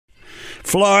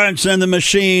Florence and the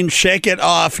Machine, shake it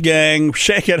off, gang.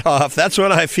 Shake it off. That's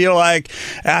what I feel like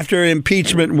after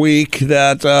impeachment week,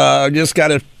 that I just got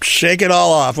to shake it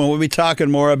all off. And we'll be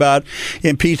talking more about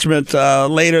impeachment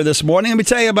later this morning. Let me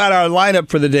tell you about our lineup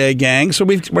for the day, gang. So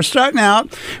we're starting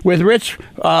out with Rich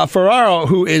Ferraro,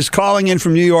 who is calling in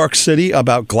from New York City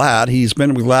about GLAAD. He's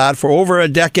been with GLAAD for over a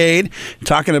decade,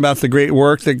 talking about the great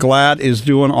work that GLAAD is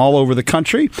doing all over the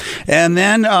country. And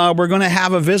then we're going to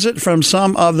have a visit from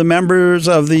some of the members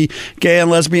of the gay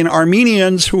and lesbian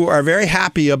Armenians who are very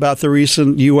happy about the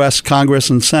recent U.S.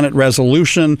 Congress and Senate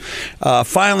resolution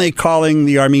finally calling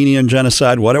the Armenian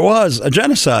genocide what it was, a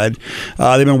genocide.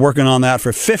 They've been working on that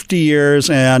for 50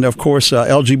 years, and of course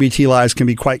LGBT lives can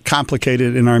be quite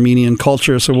complicated in Armenian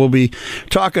culture, so we'll be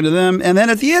talking to them. And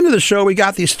then at the end of the show, we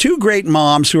got these two great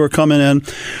moms who are coming in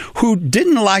who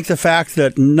didn't like the fact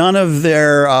that none of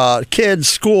their kids'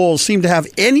 schools seem to have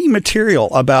any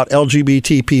material about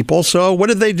LGBT people. So what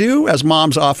did they do, as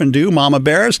moms often do, mama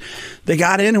bears? They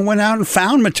got in and went out and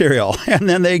found material, and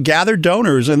then they gathered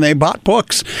donors, and they bought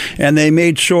books, and they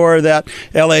made sure that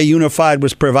LA Unified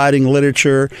was providing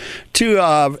literature to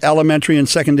elementary and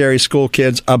secondary school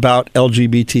kids about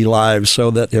LGBT lives so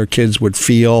that their kids would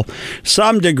feel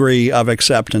some degree of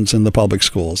acceptance in the public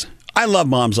schools. I love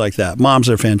moms like that. Moms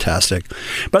are fantastic.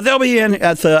 But they'll be in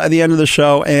at the end of the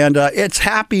show, and it's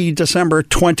happy December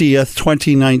 20th,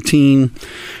 2019.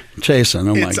 Jason,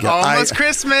 oh my God. It's almost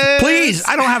Christmas. Please,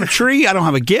 I don't have a tree. I don't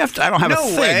have a gift. I don't have a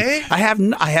thing. Way.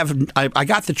 I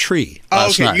got the tree. Oh,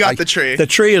 okay, you got the tree. The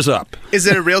tree is up. Is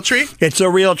it a real tree? It's a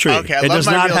real tree. Okay, it does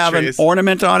not have an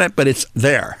ornament on it, but it's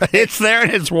there. It's there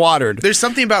and it's watered. There's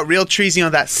something about real trees,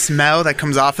 that smell that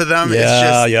comes off of them.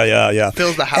 Yeah, it's just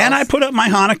fills the house. And I put up my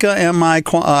Hanukkah and my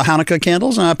Hanukkah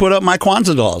candles, and I put up my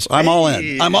Kwanzaa dolls. I'm all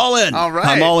in. I'm all in. All right.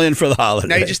 I'm all in for the holiday.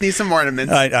 Now you just need some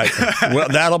ornaments. Well,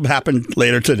 that'll happen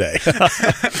later today.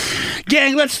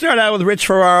 Gang, let's start out with Rich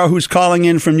Ferraro, who's calling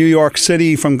in from New York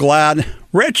City from GLAAD.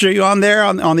 Rich, are you on there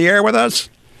on the air with us?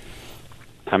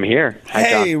 I'm here. Hi,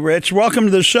 hey, John. Rich, welcome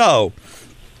to the show.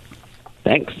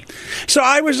 Thanks. So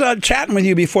I was chatting with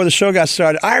you before the show got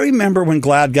started. I remember when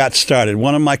GLAAD got started.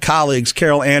 One of my colleagues,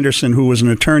 Carol Anderson, who was an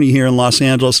attorney here in Los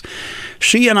Angeles,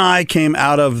 she and I came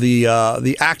out of the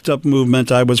ACT UP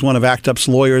movement. I was one of ACT UP's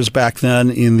lawyers back then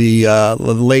in the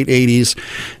late 80s.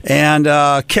 And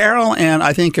Carol and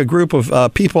I think a group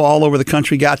of people all over the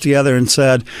country got together and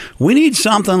said, we need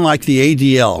something like the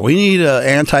ADL. We need an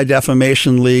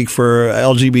anti-defamation league for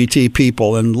LGBT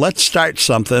people, and let's start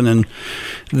something. And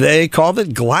they called it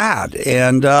GLAAD,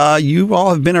 and you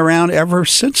all have been around ever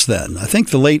since then. I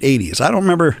think the late 80s. I don't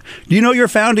remember. Do you know your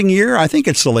founding year? I think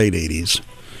it's the late 80s.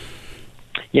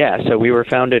 Yeah, so we were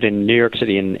founded in New York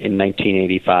City in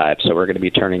 1985, so we're going to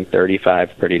be turning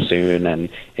 35 pretty soon. And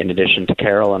in addition to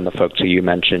Carol and the folks who you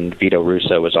mentioned, Vito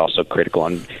Russo was also critical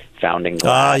on founding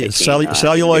GLAAD.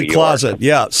 Celluloid Closet.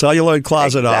 Yeah, Celluloid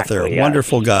Closet exactly, author. Yes.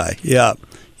 Wonderful guy. Yeah.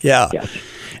 Yes.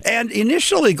 And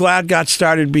initially, GLAAD got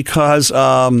started because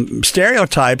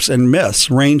stereotypes and myths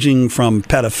ranging from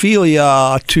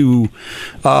pedophilia to,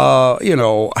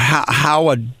 how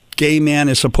a gay man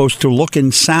is supposed to look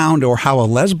and sound, or how a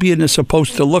lesbian is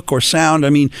supposed to look or sound. I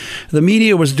mean, the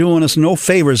media was doing us no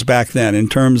favors back then in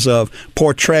terms of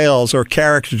portrayals or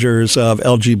caricatures of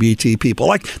LGBT people.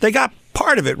 Like, they got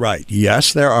part of it right.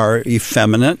 Yes, there are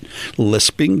effeminate,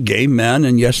 lisping gay men,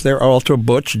 and yes, there are ultra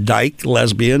butch, dyke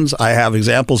lesbians. I have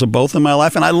examples of both in my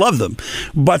life, and I love them.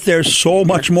 But there's so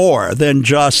much more than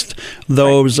just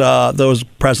those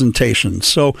presentations.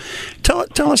 So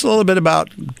tell us a little bit about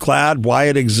GLAAD, why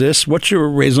it exists. What's your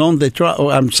raison d'etre? Oh,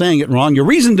 I'm saying it wrong. Your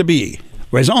reason to be.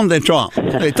 Raison d'etre.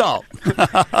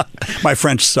 My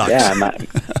French sucks. Yeah,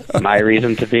 my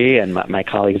reason to be, and my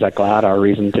colleagues at GLAAD, our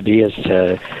reason to be is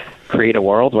to create a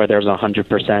world where there's 100%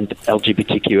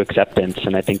 LGBTQ acceptance.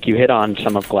 And I think you hit on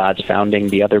some of GLAAD's founding.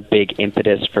 The other big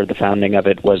impetus for the founding of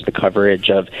it was the coverage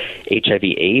of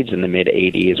HIV/AIDS in the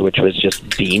mid-'80s, which was just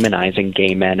demonizing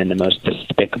gay men in the most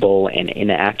despicable and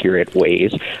inaccurate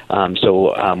ways.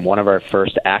 So one of our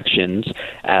first actions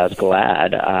as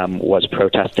GLAAD was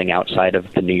protesting outside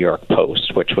of the New York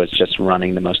Post, which was just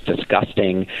running the most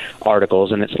disgusting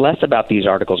articles. And it's less about these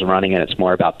articles running, and it's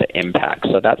more about the impact.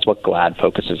 So that's what GLAAD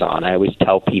focuses on. I always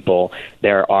tell people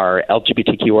there are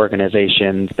LGBTQ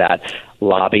organizations that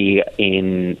lobby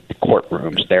in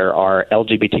courtrooms. There are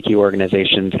LGBTQ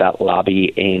organizations that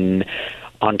lobby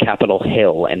on Capitol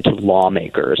Hill and to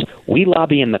lawmakers. We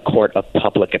lobby in the court of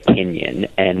public opinion,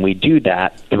 and we do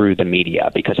that through the media,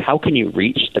 because how can you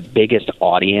reach the biggest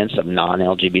audience of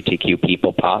non-LGBTQ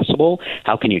people possible?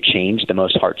 How can you change the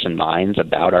most hearts and minds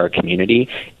about our community?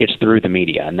 It's through the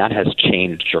media, and that has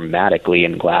changed dramatically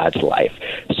in GLAAD's life.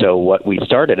 So what we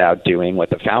started out doing, what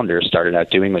the founders started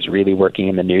out doing, was really working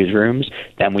in the newsrooms.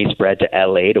 Then we spread to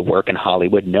LA to work in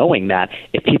Hollywood, knowing that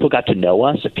if people got to know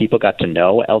us, if people got to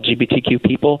know LGBTQ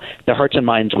people, their hearts and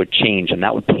minds would change, and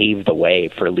that would pave the way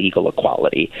for legal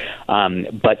equality.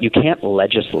 But you can't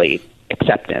legislate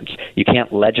acceptance. You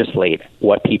can't legislate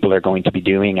what people are going to be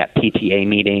doing at PTA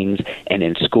meetings and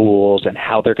in schools and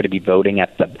how they're going to be voting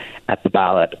at the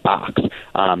ballot box.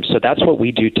 So that's what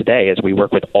we do today, is we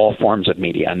work with all forms of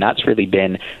media, and that's really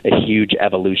been a huge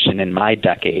evolution in my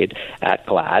decade at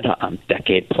GLAAD,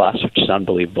 decade plus, which is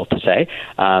unbelievable to say.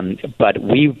 But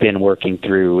we've been working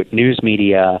through news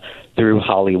media, through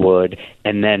Hollywood,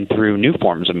 and then through new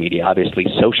forms of media. Obviously,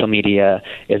 social media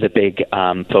is a big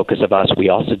focus of us. We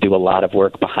also do a lot of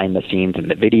work behind the scenes in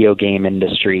the video game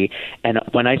industry. And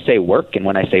when I say work, and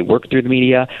when I say work through the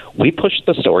media, we push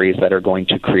the stories that are going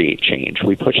to create change.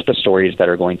 We push the stories that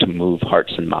are going to move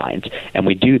hearts and minds. And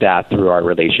we do that through our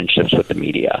relationships with the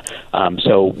media.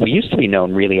 So we used to be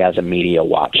known really as a media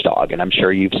watchdog. And I'm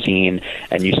sure you've seen,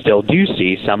 and you still do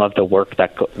see, some of the work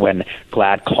that when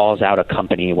GLAAD calls out a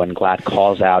company, when GLAAD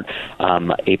calls out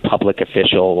a public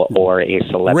official or a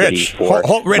celebrity Rich, for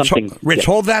something. Rich,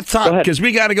 hold that thought, because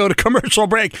we got to go to commercial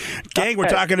break. Gang, we're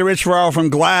talking to Rich Ferraro from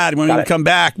GLAAD. When we come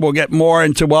back, we'll get more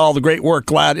into all the great work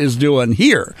GLAAD is doing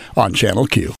here on Channel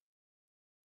Q.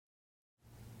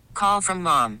 Call from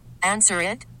mom. Answer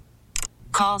it.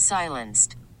 Call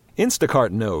silenced.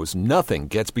 Instacart knows nothing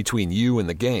gets between you and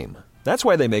the game. That's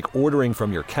why they make ordering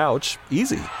from your couch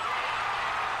easy.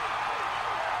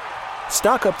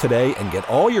 Stock up today and get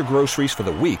all your groceries for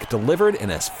the week delivered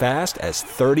in as fast as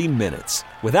 30 minutes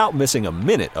without missing a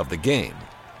minute of the game.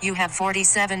 You have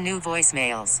 47 new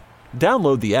voicemails.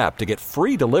 Download the app to get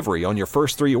free delivery on your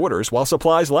first 3 orders while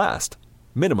supplies last.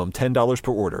 Minimum $10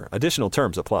 per order. Additional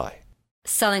terms apply.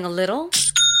 Selling a little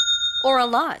or a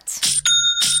lot?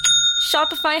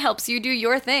 Shopify helps you do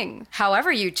your thing,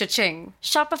 however you cha-ching.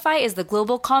 Shopify is the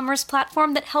global commerce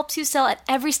platform that helps you sell at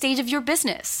every stage of your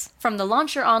business. From the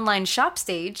launch your online shop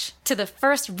stage, to the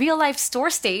first real-life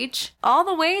store stage, all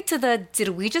the way to the did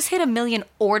we just hit 1 million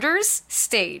orders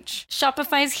stage.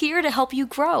 Shopify's here to help you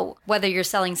grow. Whether you're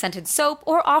selling scented soap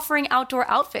or offering outdoor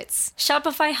outfits,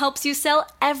 Shopify helps you sell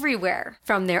everywhere.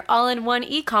 From their all-in-one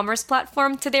e-commerce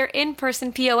platform to their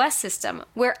in-person POS system,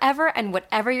 wherever and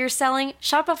whatever you're selling,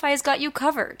 Shopify's got you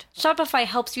covered. Shopify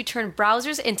helps you turn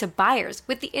browsers into buyers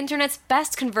with the internet's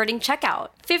best converting checkout.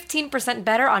 15%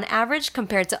 better on average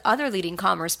compared to other leading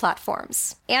commerce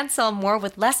platforms. And sell more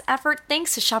with less effort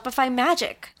thanks to Shopify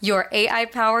Magic, your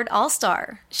AI-powered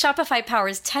all-star. Shopify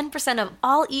powers 10% of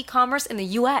all e-commerce in the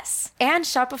U.S. And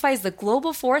Shopify is the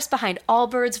global force behind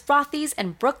Allbirds, Rothy's,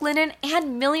 and Brooklinen,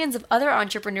 and millions of other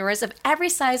entrepreneurs of every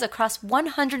size across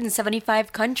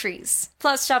 175 countries.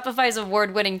 Plus, Shopify's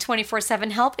award-winning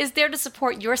 24/7 help is there to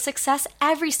support your success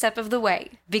every step of the way.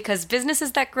 Because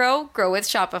businesses that grow, grow with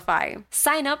Shopify.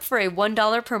 Sign up for a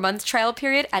 $1 per month trial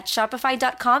period at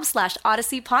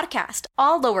shopify.com/Odyssey Podcast,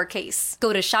 all lowercase.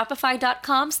 Go to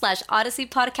shopify.com/Odyssey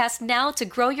Podcast now to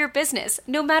grow your business,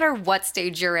 no matter what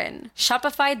stage you're in.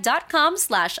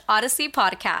 Shopify.com/Odyssey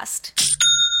Podcast.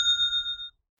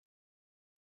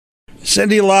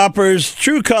 Cyndi Lauper's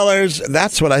True Colors.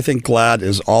 That's what I think GLAAD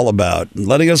is all about.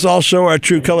 Letting us all show our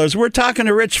true colors. We're talking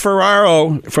to Rich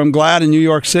Ferraro from GLAAD in New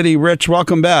York City. Rich,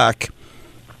 welcome back.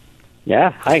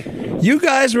 Yeah, hi. You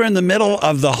guys were in the middle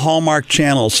of the Hallmark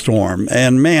Channel storm,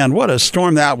 and man, what a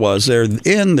storm that was. They're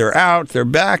in, they're out, they're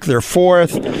back, they're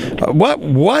forth.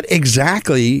 What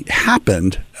exactly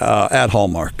happened at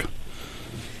Hallmark?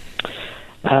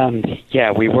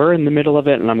 Yeah, we were in the middle of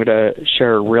it, and I'm going to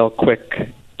share a real quick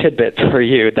tidbit for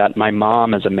you that my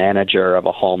mom is a manager of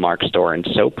a Hallmark store and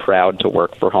so proud to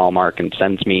work for Hallmark and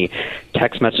sends me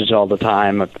text messages all the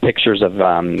time of pictures of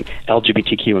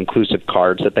LGBTQ inclusive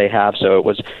cards that they have. So it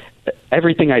was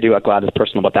everything I do at GLAAD is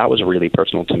personal, but that was really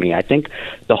personal to me. I think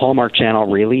the Hallmark Channel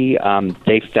really,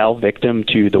 they fell victim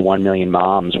to the 1 Million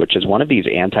Moms, which is one of these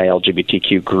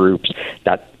anti-LGBTQ groups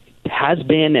that has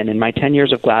been, and in my 10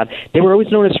 years of GLAAD, they were always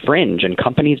known as fringe, and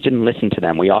companies didn't listen to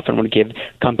them. We often would give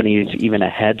companies even a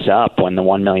heads up when the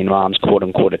 1 Million Moms,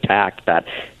 quote-unquote, attacked, that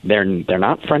they're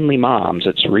not friendly moms.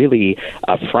 It's really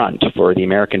a front for the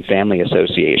American Family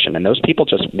Association, and those people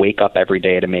just wake up every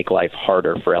day to make life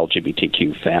harder for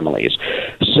LGBTQ families.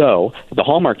 So the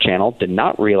Hallmark Channel did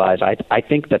not realize, I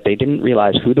think that they didn't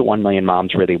realize who the 1 Million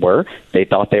Moms really were. They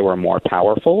thought they were more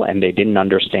powerful, and they didn't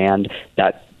understand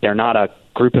that they're not a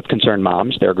group of concerned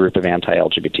moms. They're a group of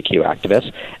anti-LGBTQ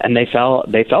activists, and they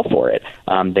fell for it.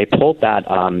 They pulled that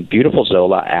beautiful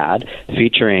Zola ad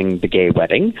featuring the gay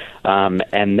wedding,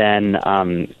 and then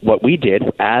what we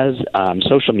did as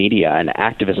social media and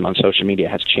activism on social media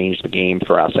has changed the game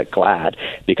for us at GLAAD,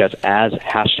 because as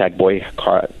hashtag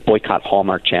boycott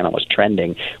Hallmark Channel was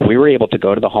trending, we were able to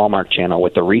go to the Hallmark Channel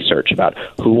with the research about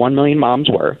who 1 million moms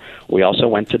were. We also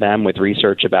went to them with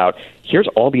research about here's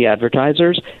all the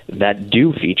advertisers that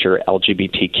do feature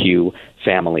LGBTQ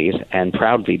families and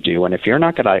proudly do. And if you're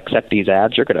not going to accept these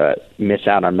ads, you're going to miss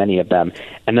out on many of them.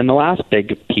 And then the last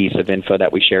big piece of info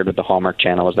that we shared with the Hallmark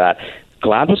Channel is that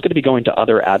GLAAD was going to be going to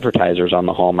other advertisers on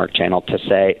the Hallmark Channel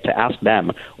to ask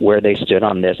them where they stood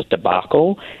on this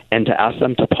debacle and to ask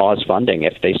them to pause funding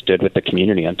if they stood with the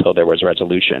community until there was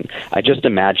resolution. I just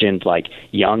imagined like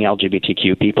young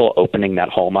LGBTQ people opening that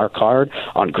Hallmark card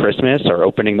on Christmas or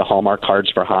opening the Hallmark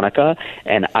cards for Hanukkah,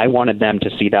 and I wanted them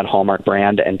to see that Hallmark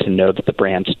brand and to know that the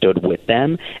brand stood with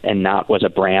them and not was a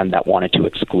brand that wanted to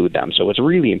exclude them. So it was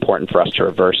really important for us to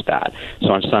reverse that.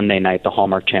 So on Sunday night, the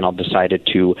Hallmark Channel decided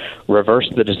to reverse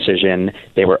the decision.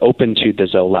 They were open to the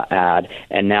Zola ad,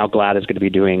 and now GLAAD is going to be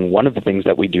doing one of the things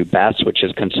that we do best, which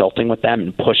is consulting with them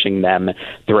and pushing them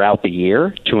throughout the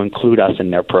year to include us in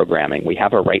their programming. We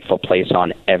have a rightful place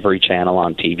on every channel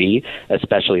on TV,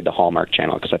 especially the Hallmark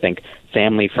Channel, because I think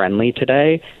family-friendly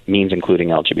today means including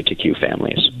LGBTQ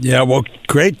families. Yeah, well,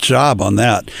 great job on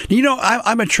that. You know,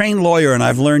 I'm a trained lawyer, and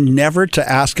I've learned never to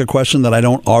ask a question that I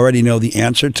don't already know the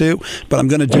answer to, but I'm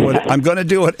going to do it. I'm going to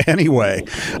do it anyway.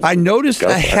 I noticed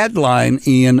a headline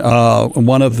in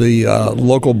one of the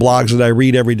local blogs that I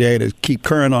read every day to keep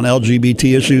current on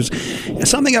LGBT issues.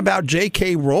 Something about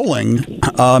J.K. Rowling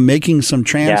making some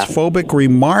transphobic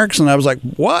remarks, and I was like,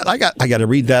 "What? I got to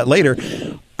read that later."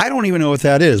 I don't even know what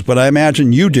that is, but I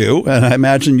imagine you do, and I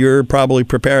imagine you're probably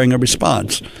preparing a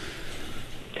response.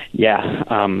 Yeah.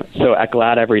 So at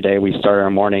GLAAD every day, we start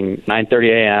our morning 9:30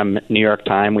 a.m. New York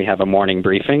time. We have a morning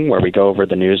briefing where we go over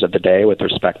the news of the day with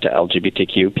respect to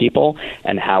LGBTQ people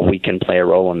and how we can play a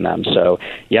role in them. So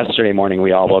yesterday morning,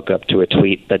 we all woke up to a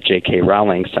tweet that J.K.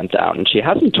 Rowling sent out, and she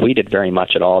hasn't tweeted very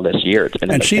much at all this year. It's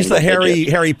been and she's the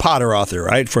Harry Potter author,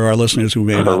 right? For our listeners who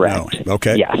may not know.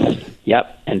 Okay. Yes.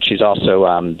 Yep. And she's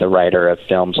also the writer of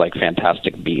films like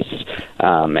Fantastic Beasts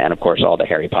and, of course, all the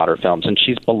Harry Potter films. And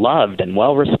she's beloved and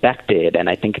well-respected. And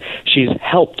I think she's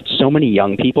helped so many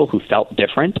young people who felt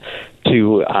different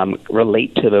to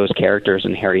relate to those characters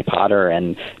in Harry Potter.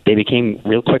 And they became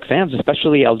real quick fans,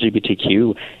 especially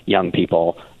LGBTQ young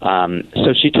people.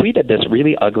 So she tweeted this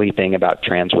really ugly thing about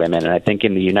trans women. And I think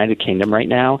in the United Kingdom right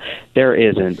now, there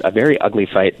is a very ugly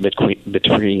fight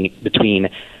between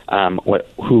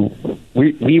who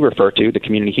we refer to, the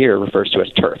community here refers to as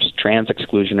TERFs, trans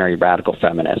exclusionary radical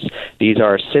feminists. These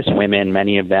are cis women.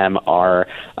 Many of them are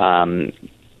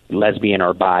lesbian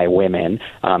or bi women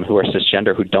who are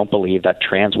cisgender, who don't believe that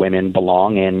trans women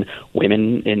belong in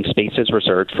spaces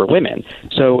reserved for women.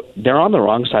 So they're on the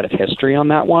wrong side of history on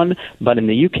that one. But in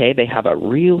the UK, they have a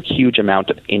real huge amount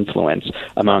of influence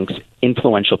amongst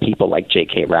influential people like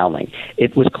J.K. Rowling.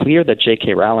 It was clear that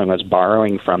J.K. Rowling was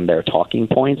borrowing from their talking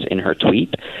points in her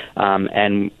tweet.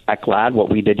 And at GLAAD,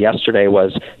 what we did yesterday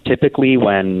was typically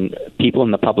when people in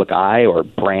the public eye or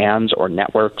brands or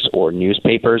networks or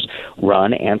newspapers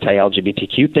run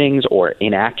anti-LGBTQ things or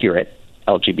inaccurate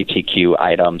LGBTQ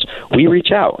items, we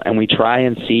reach out and we try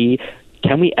and see,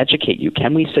 can we educate you?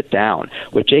 Can we sit down?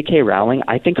 With J.K. Rowling,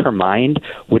 I think her mind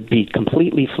would be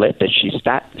completely flipped if she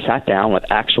sat down with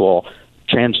actual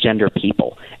transgender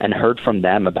people and heard from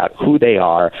them about who they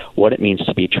are, what it means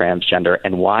to be transgender,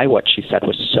 and why what she said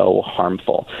was so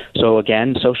harmful. So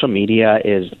again, social media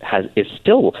is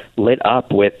still lit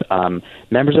up with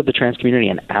members of the trans community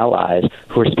and allies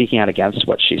who are speaking out against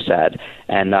what she said.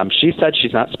 And she said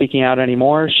she's not speaking out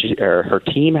anymore. Her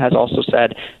team has also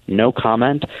said no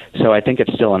comment. So I think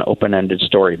it's still an open-ended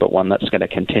story, but one that's going to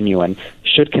continue and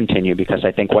should continue, because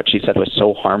I think what she said was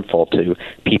so harmful to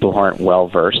people who aren't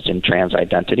well-versed in trans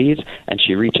identities, and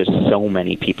she reaches so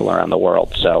many people around the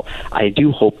world. So I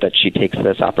do hope that she takes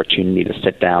this opportunity to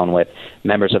sit down with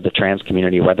members of the trans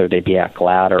community, whether they be at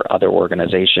GLAAD or other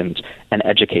organizations, and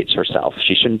educates herself.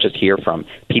 She shouldn't just hear from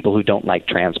people who don't like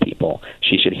trans people.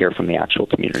 She should hear from the actual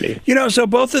community. You know, so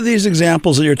both of these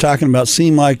examples that you're talking about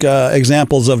seem like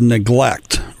examples of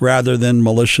neglect rather than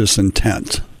malicious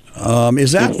intent.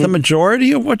 Is that the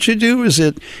majority of what you do? Is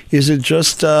it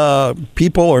just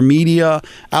people or media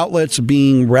outlets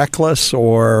being reckless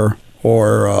or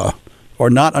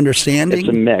not understanding? It's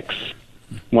a mix.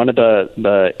 one of the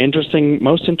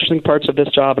most interesting parts of this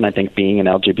job, and I think being an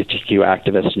LGBTQ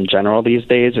activist in general these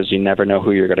days, is you never know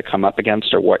who you're going to come up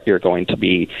against or what you're going to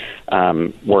be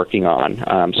working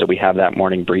on. So we have that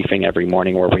morning briefing every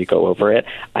morning where we go over it.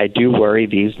 I do worry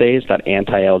these days that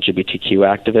anti-LGBTQ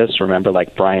activists, remember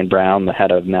like Brian Brown, the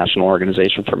head of National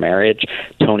Organization for Marriage,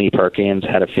 Tony Perkins,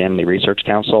 head of Family Research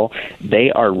Council,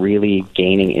 they are really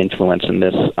gaining influence in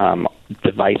this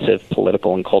divisive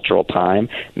political and cultural time.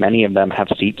 Many of them have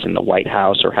seats in the White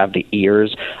House or have the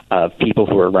ears of people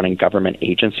who are running government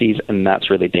agencies, and that's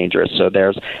really dangerous. So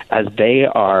as they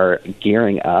are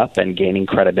gearing up and gaining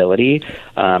credibility,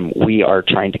 we are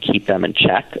trying to keep them in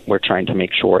check. We're trying to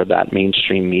make sure that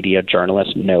mainstream media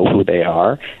journalists know who they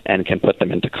are and can put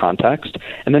them into context.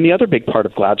 And then the other big part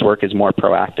of GLAAD's work is more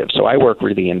proactive. So I work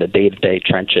really in the day-to-day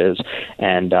trenches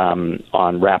and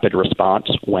on rapid response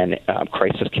when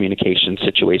crisis communication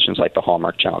situations like the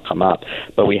Hallmark Channel come up.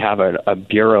 But we have a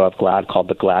bureau of GLAAD called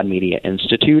the GLAAD Media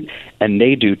Institute, and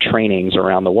they do trainings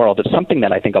around the world. It's something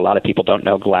that I think a lot of people don't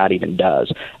know GLAAD even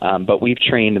does. But we've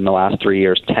trained in the last 3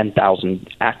 years 10,000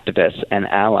 activists and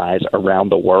allies around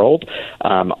the world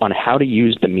on how to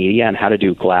use the media and how to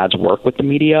do GLAAD's work with the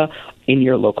media in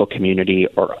your local community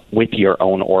or with your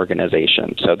own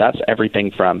organization. So that's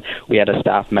everything from, we had a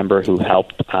staff member who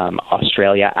helped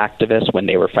Australia activists when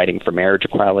they were fighting for marriage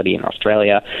equality in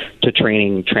Australia, to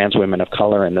training trans women of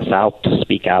color in the South to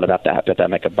speak out about the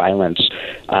epidemic of violence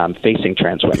facing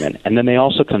trans women. And then they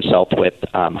also consult with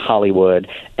Hollywood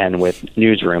and with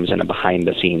newsrooms in a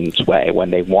behind-the-scenes way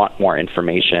when they want more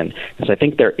information. Because I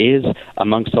think there is,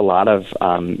 amongst a lot of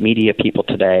media people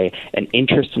today, an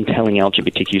interest in telling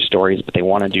LGBTQ stories, but they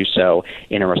want to do so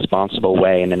in a responsible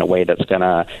way and in a way that's going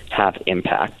to have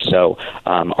impact. So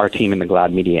our team in the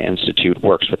GLAAD Media Institute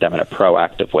works with them in a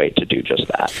proactive way to do just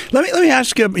that. Let me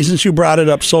ask you, since you brought it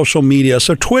up, social media.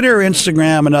 So Twitter,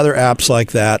 Instagram, and other apps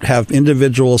like that have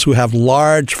individuals who have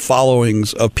large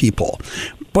followings of people,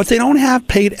 but they don't have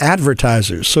paid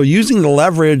advertisers. So using the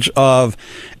leverage of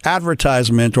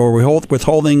advertisement or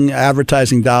withholding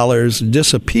advertising dollars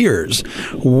disappears.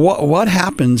 What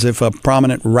happens if a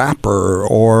prominent rapper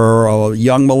or a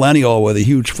young millennial with a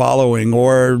huge following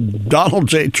or Donald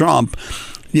J. Trump,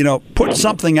 put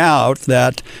something out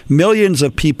that millions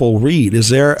of people read? Is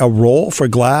there a role for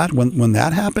GLAAD when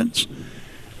that happens?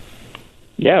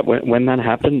 Yeah, when that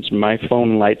happens, my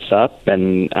phone lights up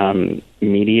and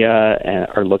media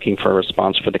are looking for a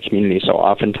response for the community. So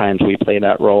oftentimes we play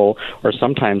that role, or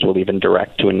sometimes we'll even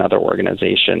direct to another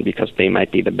organization because they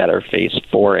might be the better face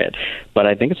for it. But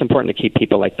I think it's important to keep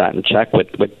people like that in check.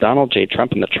 With Donald J.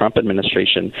 Trump and the Trump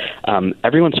administration,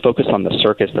 everyone's focused on the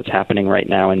circus that's happening right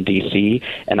now in D.C.,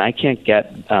 and I can't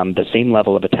get the same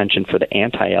level of attention for the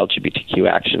anti-LGBTQ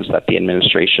actions that the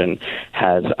administration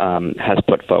has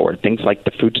put forward. Things like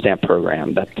the food stamp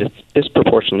program that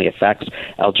disproportionately affects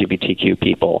LGBTQ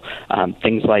people.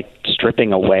 Things like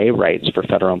stripping away rights for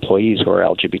federal employees who are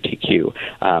LGBTQ,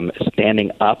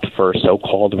 standing up for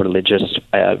so-called religious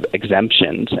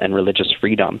exemptions and religious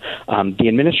freedom. The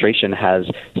administration has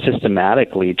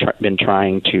systematically been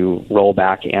trying to roll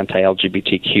back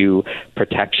anti-LGBTQ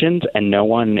protections, and no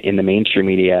one in the mainstream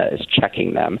media is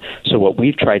checking them. So what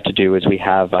we've tried to do is we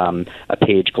have a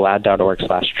page,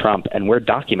 glaad.org/Trump, and we're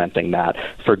documenting that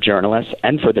for journalists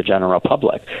and for the general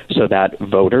public so that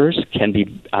voters can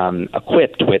be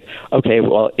equipped with, okay,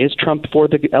 well, is Trump for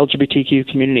the LGBTQ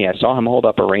community? I saw him hold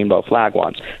up a rainbow flag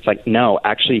once. It's like, no,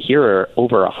 actually here are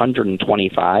over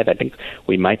 125, I think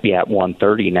we might be at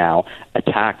 130 now,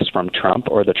 attacks from Trump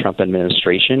or the Trump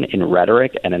administration in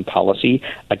rhetoric and in policy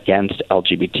against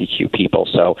LGBTQ people.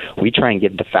 So we try and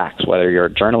give the facts, whether you're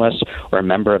a journalist or a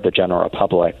member of the general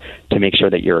public, to make sure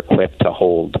that you're equipped to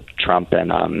hold Trump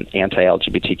and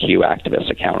anti-LGBTQ activists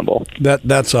accountable.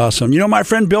 That's awesome. My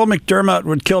friend Bill McDermott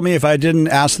would kill me if I didn't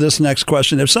ask this next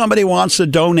question. If somebody wants to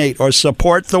donate or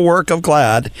support the work of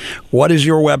GLAAD, what is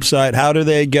your website? How do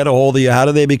they get a hold of you? How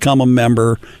do they become a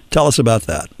member? Tell us about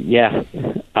that. Yeah.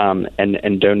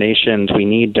 And donations, we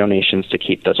need donations to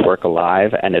keep this work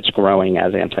alive, and it's growing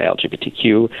as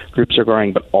anti-LGBTQ groups are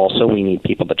growing, but also we need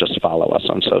people to just follow us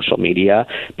on social media,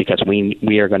 because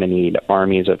we are going to need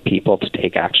armies of people to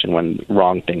take action when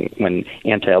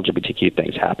anti-LGBTQ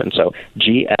things happen. So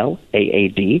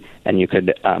GLAAD, and you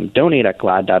could donate at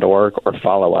glaad.org or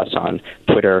follow us on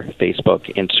Twitter, Facebook,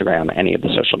 Instagram, any of the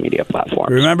social media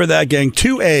platforms. Remember that, gang.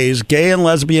 2 A's, Gay and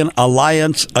Lesbian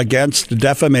Alliance Against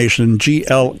Defamation,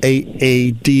 GLAAD.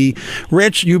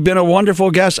 Rich, you've been a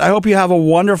wonderful guest. I hope you have a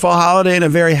wonderful holiday and a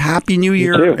very happy new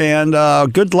year. And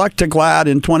good luck to GLAAD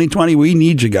in 2020. We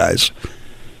need you guys.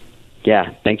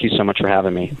 Yeah, thank you so much for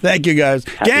having me. Thank you, guys.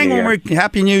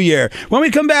 Happy New Year. When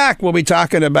we come back, we'll be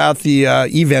talking about the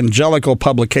evangelical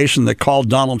publication that called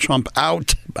Donald Trump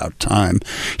out about time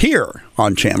here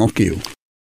on Channel Q.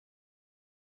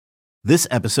 This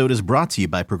episode is brought to you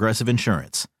by Progressive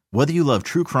Insurance. Whether you love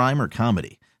true crime or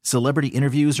comedy, celebrity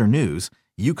interviews or news,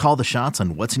 you call the shots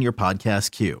on what's in your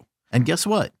podcast queue. And guess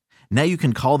what? Now you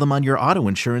can call them on your auto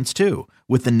insurance too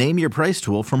with the Name Your Price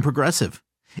tool from Progressive.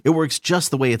 It works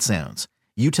just the way it sounds.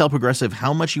 You tell Progressive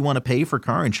how much you want to pay for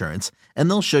car insurance, and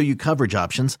they'll show you coverage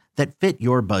options that fit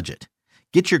your budget.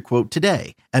 Get your quote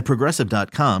today at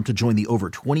Progressive.com to join the over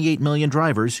 28 million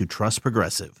drivers who trust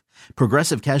Progressive.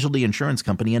 Progressive Casualty Insurance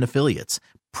Company and Affiliates.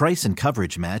 Price and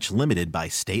coverage match limited by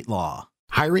state law.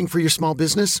 Hiring for your small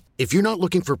business? If you're not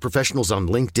looking for professionals on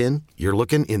LinkedIn, you're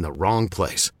looking in the wrong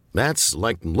place. That's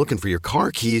like looking for your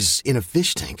car keys in a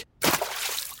fish tank.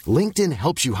 LinkedIn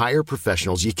helps you hire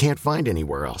professionals you can't find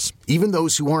anywhere else, even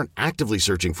those who aren't actively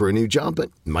searching for a new job but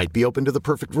might be open to the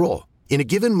perfect role. In a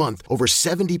given month, over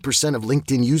 70% of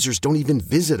LinkedIn users don't even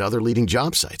visit other leading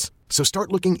job sites. So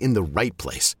start looking in the right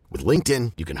place. With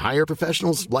LinkedIn, you can hire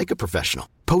professionals like a professional.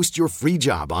 Post your free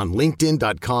job on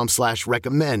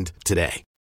linkedin.com/recommend today.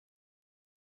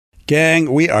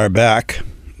 Gang, we are back.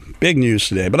 Big news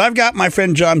today. But I've got my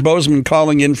friend John Bozeman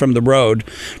calling in from the road.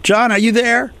 John, are you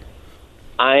there?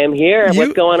 I am here.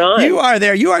 What's going on? You are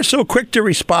there. You are so quick to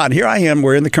respond. Here I am.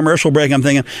 We're in the commercial break. I'm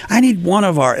thinking, I need one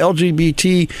of our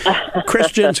LGBT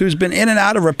Christians who's been in and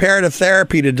out of reparative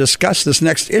therapy to discuss this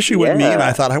next issue with me. And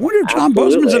I thought, I wonder if John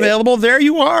Bozeman's available. There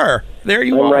you are. There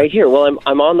you are. I'm right here. Well,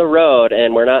 I'm on the road,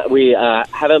 and we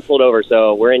haven't pulled over,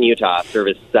 so we're in Utah.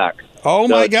 Service sucks. Oh,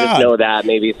 so my God. Just know that.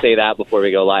 Maybe say that before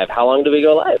we go live. How long do we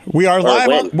go live? We are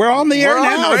live. We're on the air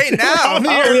now. Right now. We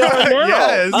are now.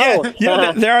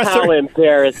 Yes. There are how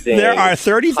embarrassing. There are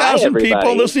 30,000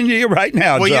 people listening to you right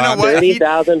now, well, John. You know what?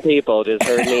 30,000 people just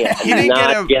heard me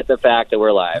get the fact that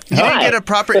we're live. You didn't get a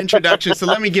proper introduction, so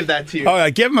let me give that to you. All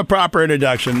right, give him a proper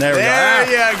introduction. There we go. There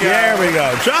you go. There we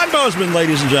go. John Bozeman,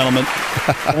 ladies and gentlemen.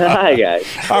 Hi, guys.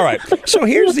 All right. So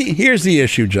here's the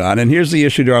issue, John, and here's the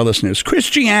issue to our listeners.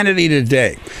 Christianity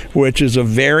Today, which is a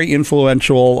very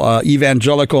influential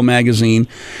evangelical magazine,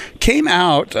 came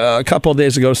out a couple of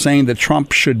days ago saying that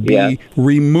Trump should be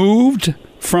removed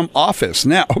from office.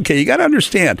 Now, okay, you got to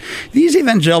understand, these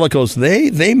evangelicals,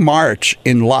 they march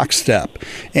in lockstep.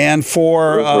 And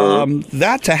for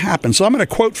that to happen, so I'm going to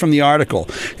quote from the article.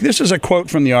 This is a quote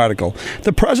from the article.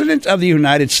 The President of the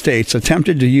United States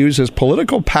attempted to use his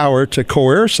political power to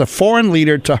coerce a foreign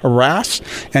leader to harass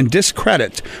and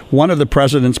discredit one of the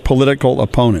president's political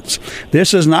opponents.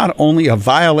 This is not only a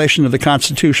violation of the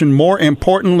Constitution, more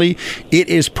importantly, it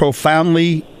is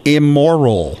profoundly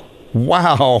immoral.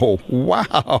 Wow.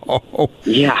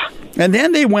 Yeah. And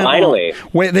then they went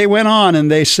on and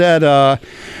they said,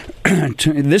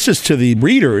 this is to the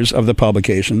readers of the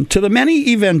publication, to the many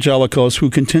evangelicals who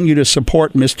continue to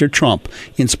support Mr. Trump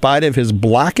in spite of his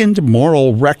blackened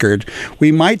moral record,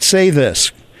 we might say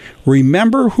this.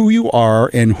 Remember who you are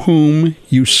and whom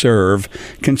you serve.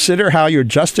 Consider how your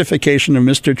justification of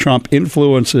Mr. Trump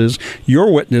influences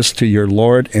your witness to your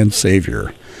Lord and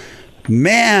Savior.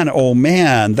 Man, oh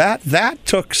man, that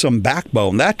took some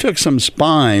backbone. That took some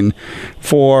spine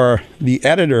for the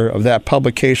editor of that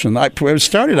publication. It was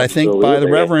started, I think, by the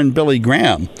Reverend Billy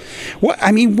Graham. What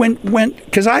I mean,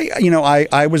 because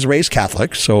I was raised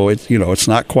Catholic, so it's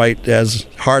not quite as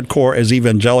hardcore as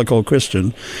evangelical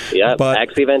Christian. Yeah,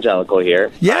 ex-evangelical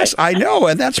here. Yes, I know,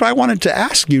 and that's why I wanted to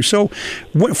ask you. So,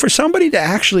 for somebody to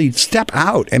actually step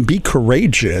out and be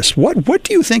courageous, what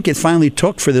do you think it finally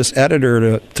took for this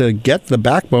editor to get the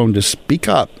backbone to speak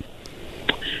up?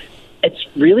 It's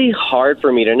really hard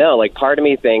for me to know. Like, part of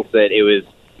me thinks that it was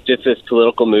just this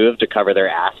political move to cover their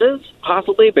asses,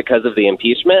 possibly because of the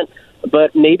impeachment.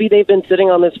 But maybe they've been sitting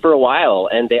on this for a while.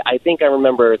 And I think I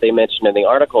remember they mentioned in the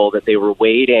article that they were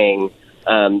waiting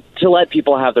to let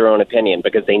people have their own opinion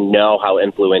because they know how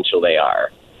influential they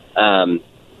are.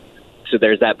 So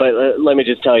there's that. But let me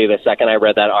just tell you, the second I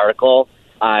read that article,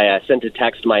 I sent a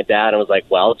text to my dad and was like,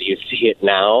 well, do you see it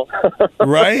now?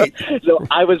 Right. So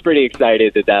I was pretty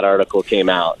excited that article came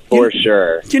out, for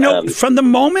sure. From the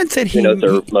moment that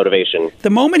their motivation. The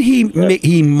moment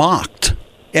he mocked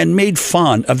and made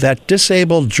fun of that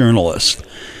disabled journalist,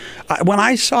 when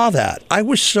I saw that, I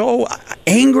was so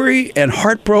angry and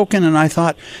heartbroken, and I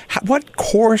thought, what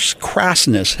coarse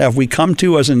crassness have we come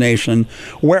to as a nation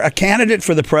where a candidate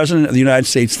for the president of the United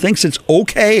States thinks it's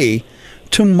okay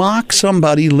to mock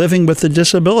somebody living with a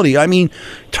disability? I mean,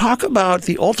 talk about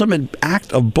the ultimate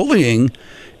act of bullying.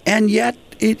 and yet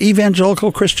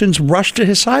evangelical Christians rushed to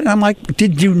his side. And I'm like,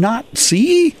 did you not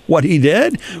see what he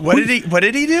did? What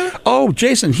did he do? Oh,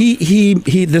 Jason,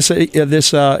 this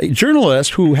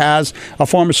journalist who has a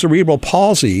form of cerebral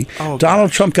palsy. Oh,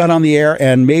 Donald Trump got on the air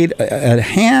and made a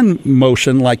hand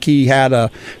motion like he had a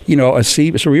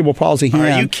cerebral palsy hand.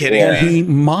 Are you kidding and me? he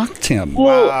mocked him.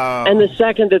 Well, Wow. and the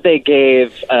second that they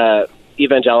gave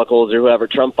evangelicals or whoever,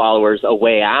 Trump followers, a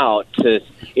way out to,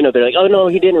 they're like, oh, no,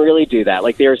 he didn't really do that.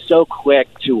 Like, they're so quick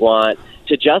to want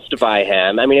to justify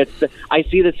him. I mean, I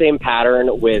see the same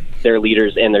pattern with their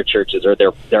leaders in their churches or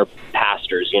their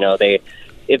pastors.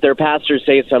 If their pastors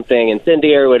say something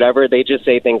incendiary or whatever, they just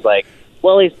say things like,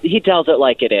 well, he tells it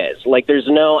like it is. Like, there's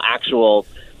no actual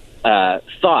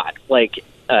thought. Like,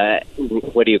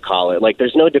 what do you call it? Like,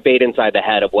 there's no debate inside the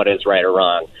head of what is right or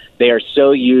wrong. They are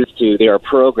so used to, they are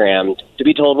programmed to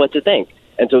be told what to think.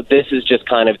 And so this is just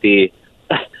kind of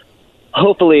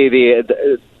hopefully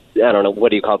the I don't know, what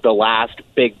do you call it, the last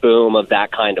big boom of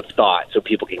that kind of thought, so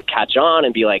people can catch on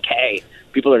and be like, hey,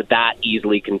 people are that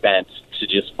easily convinced to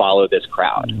just follow this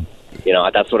crowd.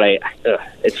 That's what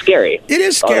it's scary. It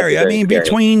is scary. I mean, scary.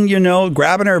 Between,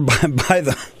 grabbing her by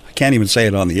the... Can't even say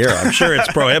it on the air. I'm sure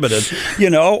it's prohibited,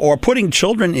 or putting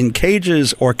children in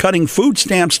cages or cutting food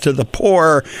stamps to the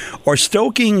poor or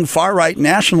stoking far-right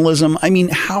nationalism. I mean,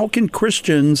 how can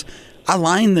Christians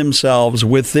align themselves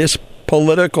with this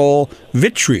political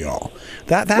vitriol?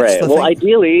 That's right. the well, thing.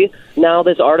 Ideally, now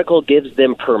this article gives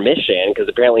them permission, because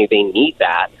apparently they need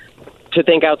that, to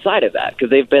think outside of that, because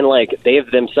they've been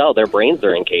their brains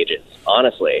are in cages,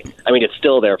 honestly. I mean, it's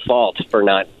still their fault for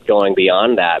not going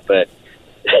beyond that, but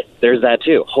there's that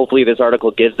too. Hopefully this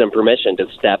article gives them permission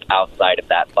to step outside of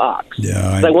that box.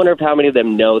 Yeah, I wonder if how many of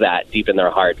them know that deep in their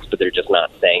hearts, but they're just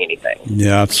not saying anything.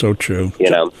 Yeah, it's so true.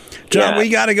 John, we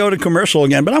got to go to commercial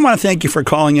again, but I want to thank you for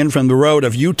calling in from the road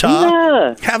of Utah.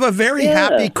 Yeah. Have a very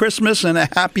happy Christmas and a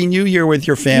happy New Year with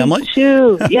your family.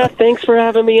 You too. Yeah, thanks for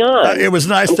having me on. It was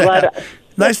nice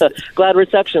glad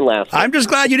reception lasted. I'm just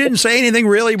glad you didn't say anything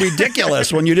really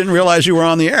ridiculous when you didn't realize you were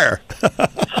on the air.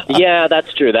 Yeah,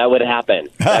 that's true. That would happen.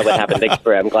 Thanks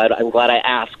for. I'm glad I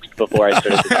asked before I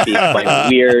started to speak my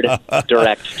weird,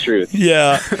 direct truth.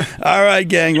 Yeah. All right,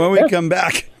 gang. When we come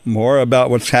back, more about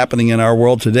what's happening in our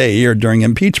world today here during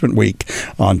Impeachment Week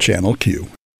on Channel Q.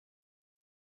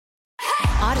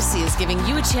 Odyssey is giving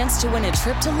you a chance to win a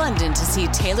trip to London to see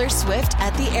Taylor Swift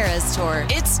at the Eras Tour.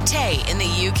 It's Tay in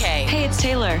the UK. Hey, it's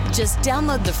Taylor. Just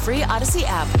download the free Odyssey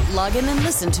app, log in and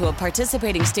listen to a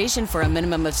participating station for a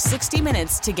minimum of 60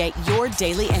 minutes to get your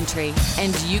daily entry.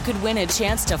 And you could win a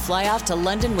chance to fly off to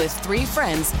London with 3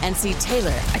 friends and see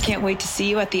Taylor. I can't wait to see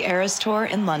you at the Eras Tour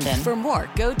in London. For more,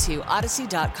 go to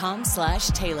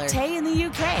odyssey.com/Taylor. Tay in the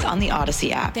UK. It's on the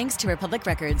Odyssey app. Thanks to Republic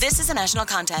Records. This is a national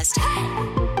contest.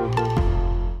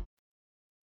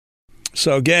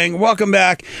 So, gang, welcome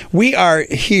back. We are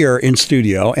here in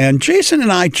studio, and Jason and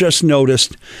I just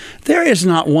noticed there is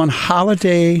not one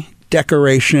holiday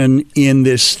decoration in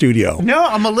this studio. No,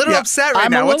 I'm a little upset right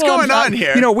now. What's going on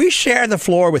here? We share the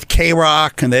floor with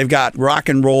K-Rock, and they've got rock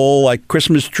and roll, like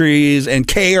Christmas trees, and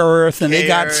K-Earth, and they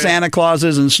got Santa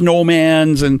Clauses and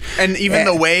snowmans, and even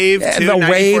the Wave, too, the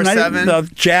Wave, 94.7. the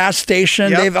jazz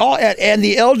station. Yep. They've all, and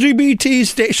the LGBT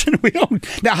station.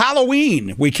 Now,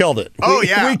 Halloween, we killed it.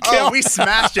 We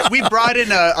smashed it. We brought in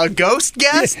a ghost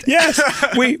guest. Yes,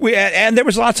 and there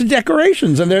was lots of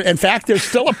decorations, and in fact, there's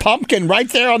still a pumpkin right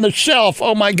there on the shelf.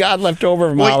 Oh my God, left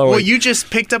over from Halloween. Well, you just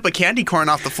picked up a candy corn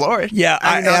off the floor. Yeah,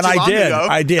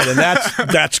 I did, and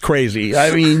that's crazy.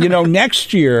 I mean,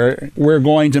 next year we're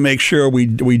going to make sure we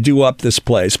do up this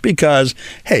place because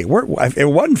hey, if it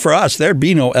wasn't for us, there'd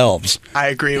be no elves. I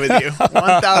agree with you,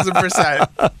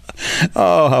 1,000%.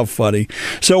 Oh, how funny.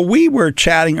 So we were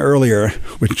chatting earlier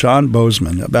with John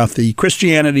Bozeman about the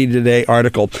Christianity Today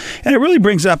article, and it really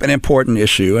brings up an important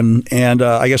issue, and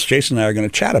I guess Jason and I are going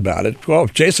to chat about it. Well,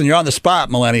 Jason, you're on the spot,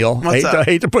 millennial. I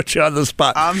hate to put you on the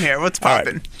spot. I'm here. What's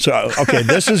popping? Right. So, okay,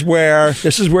 this is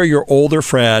where your older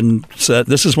friend said,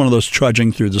 this is one of those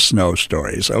trudging through the snow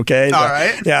stories, okay? All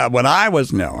right. Yeah, when I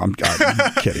was, I'm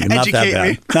kidding. Not that Educate bad.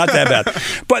 me. Not that bad.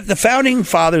 But the founding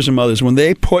fathers and mothers, when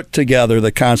they put together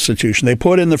the Constitution, they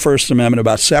put in the First Amendment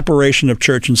about separation of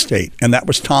church and state, and that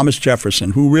was Thomas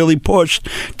Jefferson, who really pushed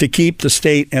to keep the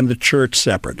state and the church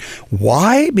separate.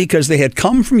 Why? Because they had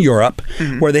come from Europe,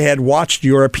 where they had watched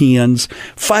European Europeans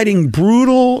fighting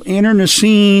brutal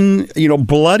internecine,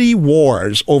 bloody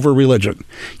wars over religion.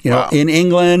 In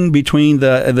England between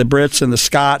the Brits and the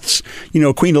Scots,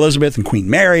 Queen Elizabeth and Queen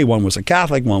Mary, one was a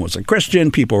Catholic, one was a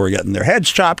Christian. People were getting their heads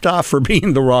chopped off for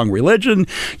being the wrong religion.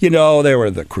 There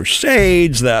were the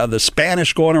Crusades, the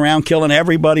Spanish going around killing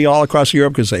everybody all across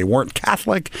Europe because they weren't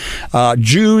Catholic.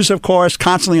 Jews, of course,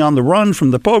 constantly on the run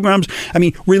from the pogroms. I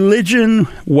mean, religion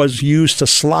was used to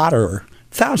slaughter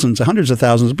thousands, hundreds of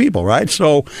thousands of people, right?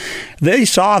 So they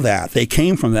saw that. They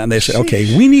came from that, and they said,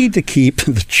 okay, we need to keep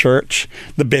the church,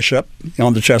 the bishop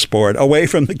on the chessboard, away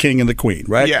from the king and the queen,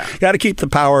 right? Yeah. Got to keep the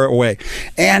power away.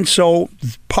 And so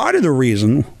part of the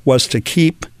reason was to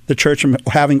keep the church from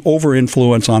having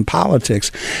over-influence on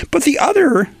politics. But the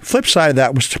other flip side of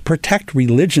that was to protect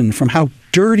religion from how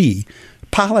dirty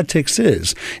politics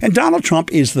is. And Donald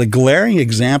Trump is the glaring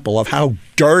example of how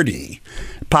dirty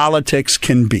politics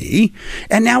can be.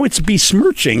 And now it's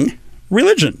besmirching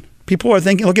religion. People are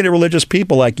looking at religious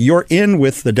people like you're in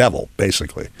with the devil,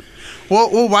 basically.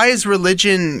 Well, why is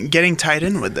religion getting tied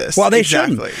in with this? Well, they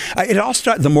shouldn't. It all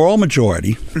started, the moral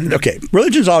majority. Mm-hmm. Okay,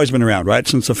 religion's always been around, right,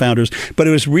 since the founders, but it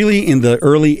was really in the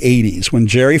early 80s when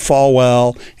Jerry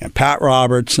Falwell and Pat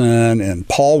Robertson and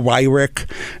Paul Weyrich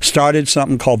started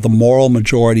something called the moral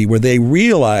majority, where they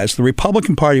realized, the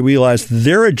Republican Party realized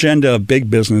their agenda of big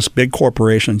business, big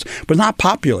corporations, was not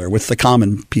popular with the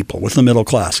common people, with the middle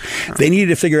class. They needed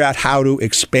to figure out how to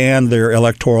expand their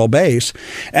electoral base,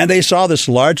 and they saw this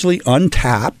largely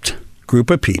untapped group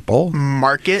of people.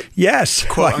 Market? Yes.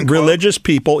 Quote, like religious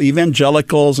people,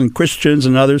 evangelicals and Christians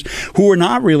and others who were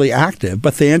not really active,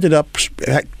 but they ended up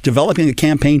developing a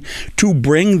campaign to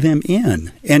bring them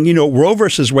in. And, Roe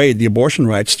versus Wade, the abortion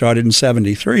rights started in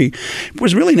 1973,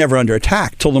 was really never under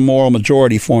attack till the moral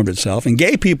majority formed itself. And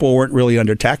gay people weren't really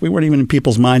under attack. We weren't even in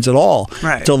people's minds at all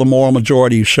till the moral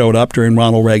majority showed up during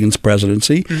Ronald Reagan's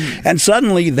presidency. Mm-hmm. And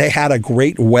suddenly they had a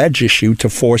great wedge issue to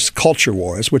force culture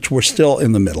wars, which we're still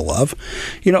in the middle of.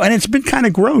 And it's been kind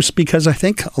of gross because I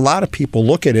think a lot of people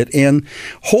look at it and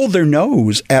hold their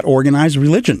nose at organized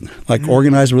religion. Like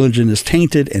organized religion is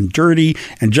tainted and dirty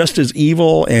and just as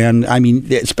evil. And I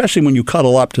mean, especially when you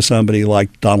cuddle up to somebody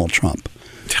like Donald Trump.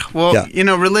 Well,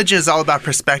 religion is all about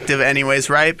perspective anyways,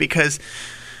 right? Because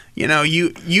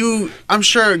I'm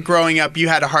sure growing up you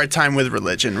had a hard time with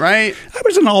religion, right? I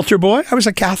was an altar boy. I was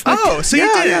a Catholic. Oh, so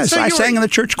you did. Yeah, so I sang in the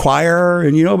church choir,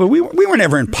 and but we were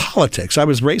never in politics. I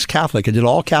was raised Catholic. I did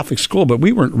all Catholic school, but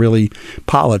we weren't really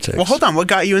politics. Well, hold on. What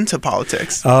got you into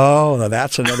politics? Oh,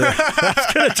 that's another.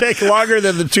 That's going to take longer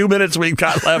than the 2 minutes we've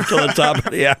got left till the top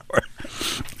of the hour.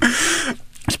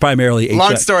 It's primarily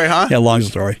long story, huh? Yeah, long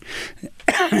story.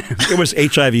 It was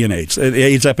HIV and AIDS. The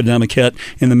AIDS epidemic hit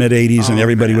in the mid-'80s, and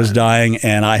everybody was dying,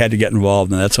 and I had to get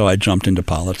involved, and that's how I jumped into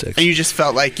politics. And you just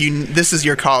felt like this is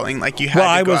your calling, like you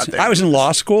had to go out there. I was in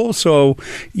law school, so,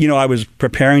 I was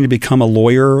preparing to become a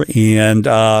lawyer, and...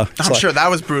 I'm sure that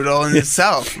was brutal in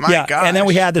itself. My gosh. And then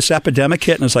we had this epidemic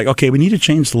hit, and it's like, okay, we need to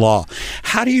change the law.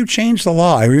 How do you change the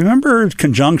law? I remember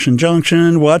conjunction,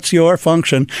 junction, what's your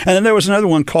function? And then there was another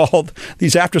one called,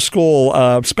 these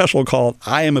after-school special called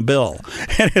I Am a Bill.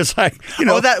 And it's like,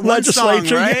 that legislature. One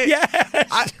song, right?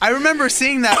 Yes. I remember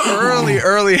seeing that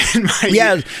early in my years.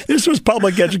 Yeah, this was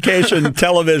public education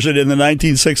television in the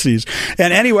 1960s.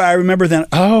 And anyway, I remember then,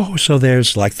 so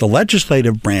there's like the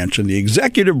legislative branch and the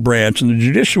executive branch and the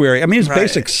judiciary. I mean, it's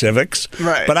basic civics.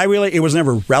 Right. But it was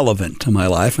never relevant to my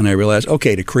life. And I realized,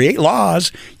 okay, to create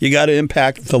laws, you got to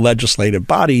impact the legislative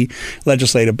body.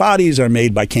 Legislative bodies are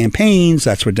made by campaigns.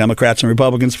 That's what Democrats and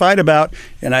Republicans fight about.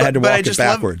 And I had to walk it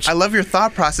backwards. I love your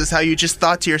thought process, how you just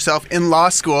thought to yourself in law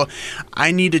school,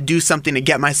 I need to do something to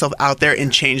get myself out there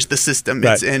and change the system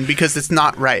it's in because it's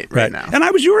not right now. And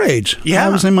I was your age. Yeah. I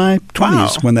was in my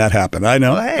 20s when that happened. I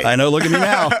know. Well, hey. I know. Look at me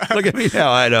now. Look at me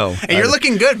now. I know. And you're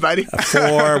looking good, buddy.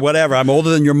 For whatever. I'm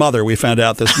older than your mother, we found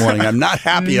out this morning. I'm not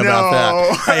happy about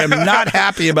that. I am not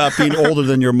happy about being older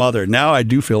than your mother. Now I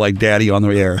do feel like daddy on the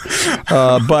air.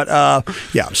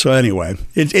 So anyway,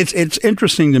 it's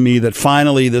interesting to me that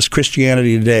finally this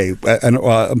Christianity Today,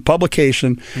 a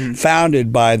publication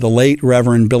founded by the late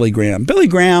Reverend Billy Graham. Billy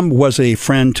Graham was a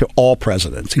friend to all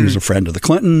presidents. He was a friend of the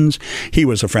Clintons. He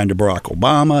was a friend of Barack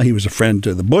Obama. He was a friend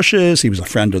to the Bushes. He was a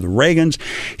friend of the Reagans.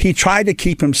 He tried to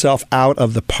keep himself out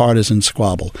of the partisan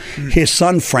squabble. His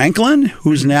son Franklin,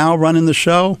 who's now running the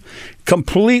show,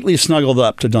 completely snuggled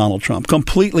up to Donald Trump,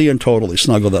 completely and totally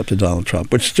snuggled up to Donald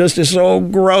Trump, which just is so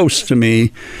gross to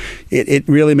me. It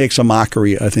really makes a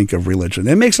mockery, I think, of religion.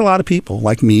 It makes a lot of people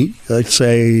like me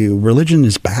say religion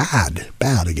is bad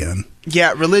again.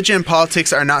 Yeah, religion and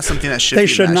politics are not something that should They be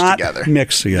should meshed not together.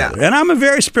 mix together. No. And I'm a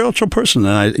very spiritual person,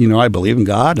 and I believe in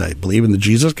God. I believe in the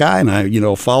Jesus guy, and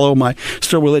I follow my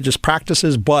still religious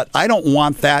practices. But I don't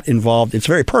want that involved. It's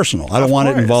very personal. I don't want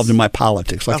it involved in my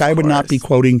politics. Like I would not be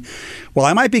quoting. Well,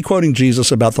 I might be quoting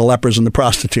Jesus about the lepers and the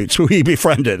prostitutes who he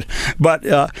befriended. But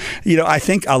I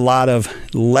think a lot of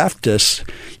leftists,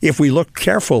 if we look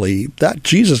carefully, that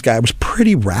Jesus guy was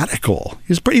pretty radical.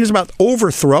 He was about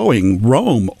overthrowing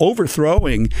Rome, overthrowing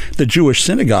the Jewish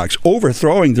synagogues,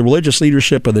 overthrowing the religious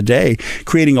leadership of the day,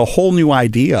 creating a whole new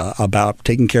idea about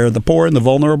taking care of the poor and the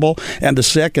vulnerable and the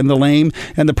sick and the lame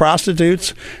and the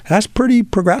prostitutes. That's pretty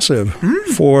progressive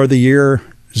for the year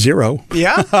 0.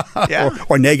 Yeah.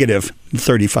 or negative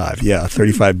 35. Yeah,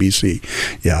 35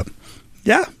 BC. Yeah.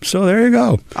 Yeah, so there you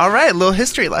go. All right, a little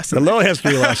history lesson. A little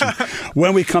history lesson.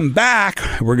 When we come back,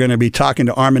 we're going to be talking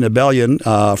to Armin Abellion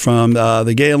from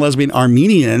the Gay and Lesbian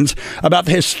Armenians about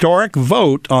the historic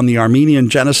vote on the Armenian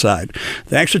genocide.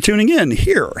 Thanks for tuning in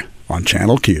here on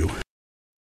Channel Q.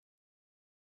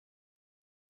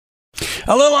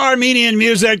 A little Armenian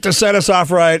music to set us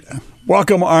off right.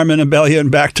 Welcome, Armin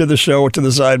Abellion, back to the show, to the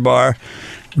sidebar.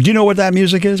 Do you know what that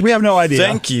music is? We have no idea.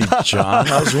 Thank you, John.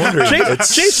 I was wondering.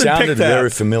 Jason sounded very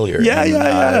familiar.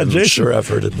 Yeah. I'm Jason. sure I've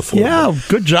heard it before. Yeah,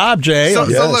 good job, Jay. So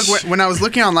look, when I was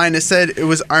looking online, it said it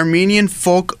was Armenian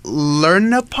folk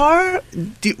Lernapar.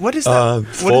 What is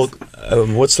that?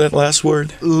 What's that last word?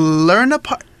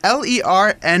 Lernapar.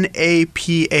 Lernapar.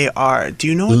 Do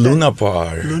you know what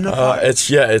Lunapar.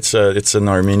 Lunapar. It's an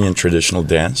Armenian traditional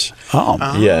dance. Oh.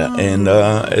 Yeah, and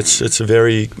it's a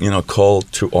very call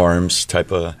to arms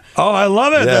type of. Oh, I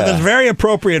love it. Yeah. That's very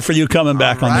appropriate for you coming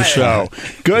back on the show.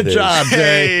 Good job,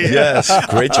 Jay. Hey. Yes,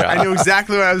 great job. I knew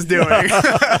exactly what I was doing.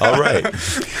 All right.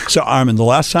 So, Armin, the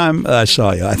last time I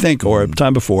saw you, I think, or the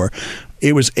time before,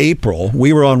 it was April.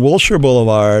 We were on Wilshire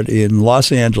Boulevard in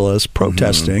Los Angeles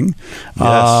protesting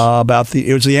about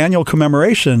it was the annual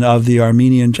commemoration of the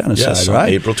Armenian genocide,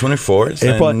 right? April 24th.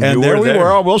 And there we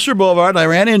were on Wilshire Boulevard. I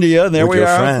ran into you, and there with we your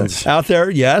are friends. out there.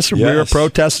 Yes, we were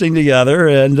protesting together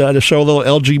and to show a little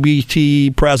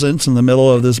LGBT presence in the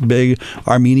middle of this big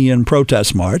Armenian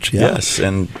protest march. Yeah. Yes,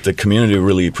 and the community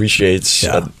really appreciates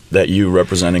that you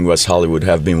representing West Hollywood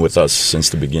have been with us since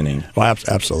the beginning. Well,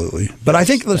 absolutely. But I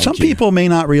think that some people may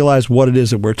not realize what it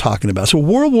is that we're talking about. So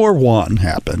World War I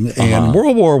happened, and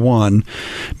World War I,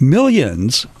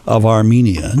 millions of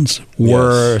Armenians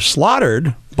were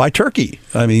slaughtered by Turkey.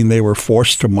 I mean, they were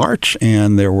forced to march,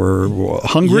 and they were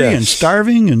hungry and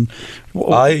starving. And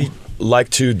I like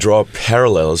to draw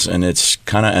parallels, and it's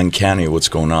kind of uncanny what's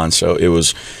going on. So it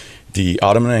was the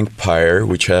Ottoman Empire,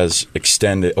 which has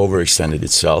overextended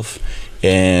itself,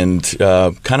 and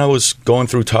kind of was going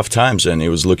through tough times, and it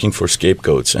was looking for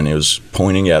scapegoats, and it was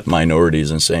pointing at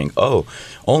minorities and saying, oh,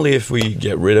 only if we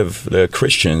get rid of the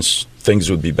Christians,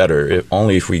 things would be better.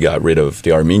 Only if we got rid of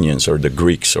the Armenians or the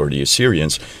Greeks or the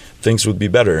Assyrians, things would be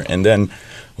better. And then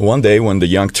one day when the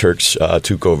Young Turks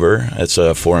took over, it's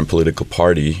a foreign political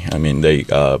party. I mean, they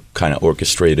kind of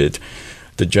orchestrated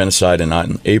the genocide, and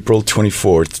on April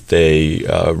 24th, they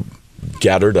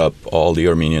gathered up all the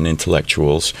Armenian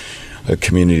intellectuals,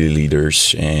 community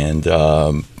leaders, and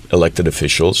elected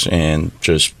officials, and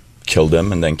just killed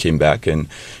them, and then came back and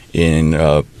in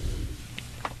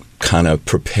kind of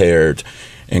prepared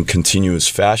in continuous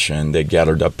fashion, they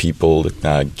gathered up people,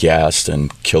 gassed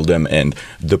and killed them and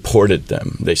deported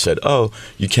them. They said, oh,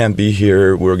 you can't be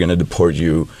here, we're going to deport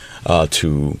you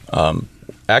to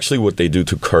actually what they do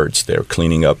to Kurds. They're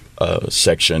cleaning up a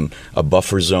section, a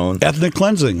buffer zone. Ethnic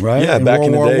cleansing, right? Yeah, back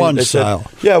in the day. World War I they style.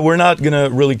 said, yeah, we're not going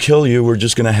to really kill you. We're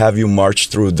just going to have you march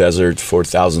through a desert for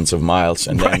thousands of miles.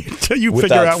 And then Till you without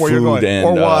figure out where you're food going.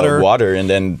 And, Or water. And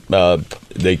then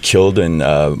they killed and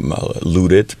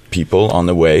looted people on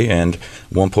the way. And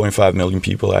 1.5 million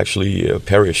people actually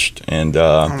perished. And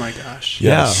oh, my gosh.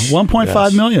 Yes,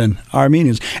 1.5 million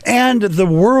Armenians. And the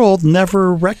world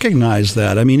never recognized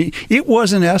that. I mean, it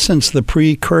was in essence the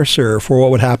precursor for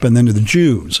what would happen then to the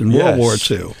Jews in World War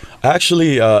II.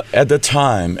 Actually, at the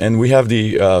time, and we have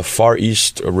the Far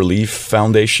East Relief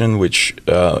Foundation, which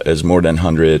is more than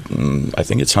 100, I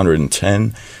think it's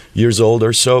 110 years old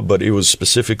or so, but it was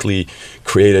specifically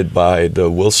created by the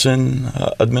Wilson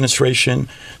administration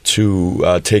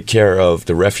to take care of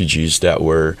the refugees that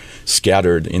were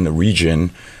scattered in the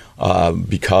region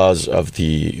because of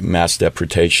the mass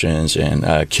deportations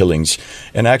and killings.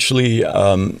 And actually,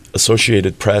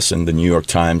 Associated Press and the New York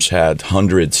Times had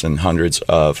hundreds and hundreds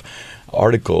of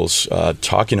articles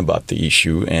talking about the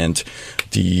issue. And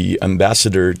the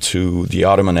ambassador to the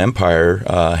Ottoman Empire,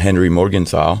 Henry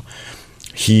Morgenthau,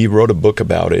 he wrote a book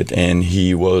about it, and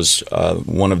he was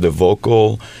one of the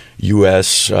vocal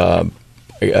U.S.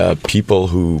 People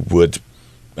who would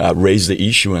raise the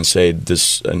issue and say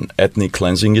an ethnic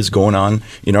cleansing is going on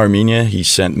in Armenia. He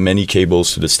sent many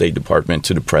cables to the State Department,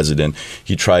 to the president.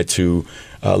 He tried to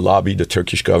lobby the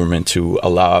Turkish government to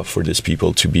allow for these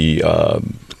people to be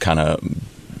kind of,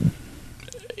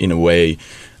 in a way,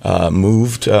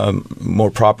 moved more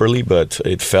properly, but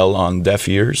it fell on deaf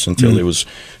ears until it was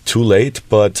too late.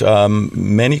 But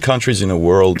many countries in the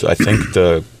world, I think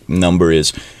the number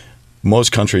is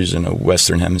most countries in the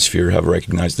Western Hemisphere have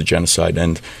recognized the genocide,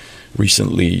 and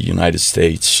recently United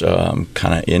States kind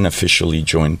of unofficially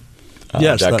joined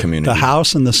that community. The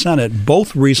House and the Senate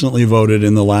both recently voted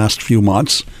in the last few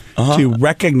months to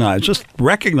recognize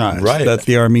that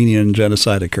the Armenian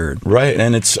genocide occurred. Right,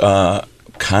 and it's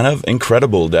kind of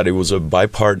incredible that it was a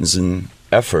bipartisan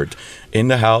effort in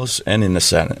the House and in the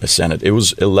Senate. It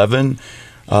was 11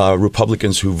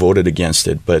 Republicans who voted against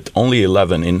it, but only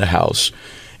 11 in the House.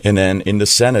 And then in the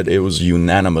Senate, it was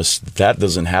unanimous. That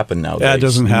doesn't happen nowadays. That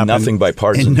doesn't happen. Nothing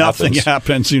bipartisan Nothing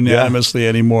happens unanimously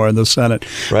anymore in the Senate.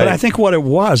 Right. But I think what it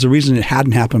was, the reason it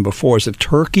hadn't happened before is that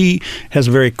Turkey has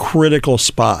a very critical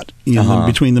spot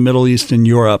between the Middle East and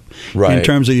Europe in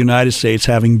terms of the United States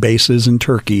having bases in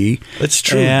Turkey. That's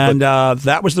true. And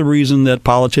that was the reason that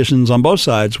politicians on both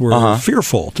sides were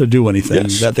fearful to do anything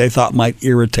that they thought might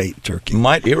irritate Turkey.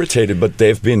 Might irritate it, but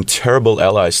they've been terrible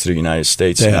allies to the United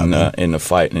States in the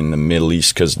fight in the Middle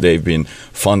East, because they've been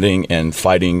funding and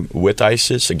fighting with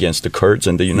ISIS against the Kurds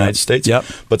in the United States.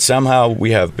 But somehow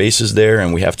we have bases there,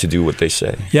 and we have to do what they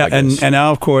say. And now,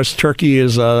 of course, Turkey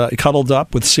is cuddled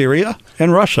up with Syria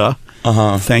and Russia.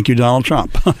 Thank you, Donald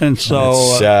Trump. And so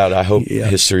it's sad. I hope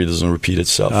history doesn't repeat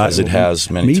itself as it has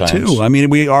many times. Me too. I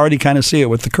mean, we already kind of see it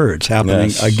with the Kurds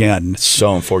happening again. It's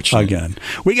so unfortunate. Again.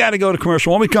 We got to go to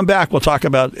commercial. When we come back, we'll talk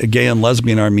about gay and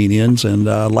lesbian Armenians and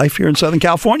life here in Southern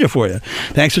California for you.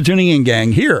 Thanks for tuning in,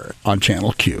 gang, here on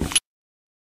Channel Q.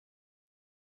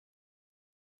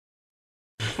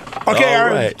 Okay,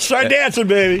 Aaron, start dancing,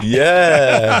 baby.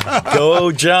 Yeah.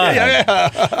 Go, John. Get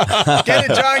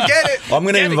it, John, get it. I'm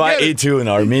going to invite you to an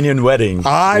Armenian wedding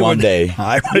one day.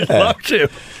 I would love to.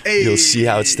 Hey. You'll see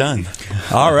how it's done.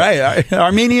 All right.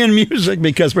 Armenian music,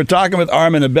 because we're talking with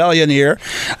Armen Abellian here.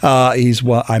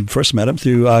 I first met him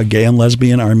through Gay and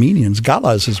Lesbian Armenians.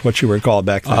 Galas is what you were called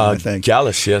back then, I think.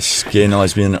 Galas, yes. Gay and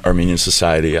Lesbian Armenian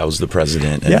Society. I was the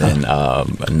president. And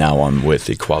then now I'm with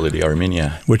Equality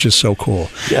Armenia. Which is so cool.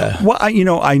 Yeah. Well,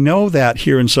 I know that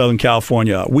here in Southern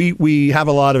California, we have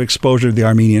a lot of exposure to the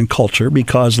Armenian culture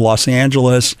because Los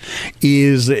Angeles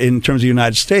is, in terms of the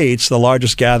United States, the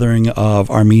largest gathering of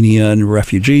Armenian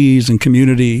refugees and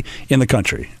community in the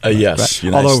country. Yes,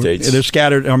 United States. They're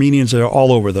scattered. Armenians are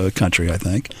all over the country, I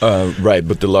think. Right,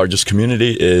 but the largest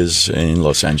community is in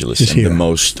Los Angeles, and the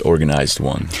most organized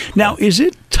one. Now, is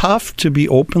it tough to be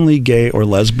openly gay or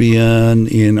lesbian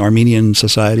in Armenian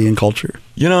society and culture?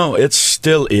 You know, it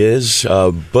still is,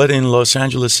 but in Los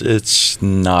Angeles, it's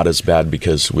not as bad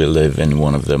because we live in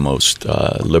one of the most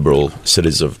liberal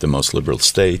cities of the most liberal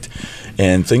state,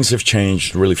 and things have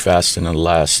changed really fast in the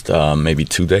last maybe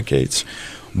 2 decades.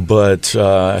 But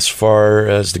as far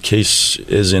as the case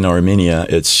is in Armenia,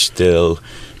 it still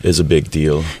is a big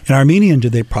deal. In Armenia, do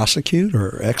they prosecute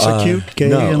or execute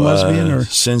gay and lesbian?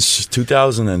 Since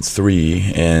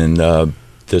 2003, and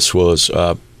this was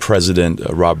President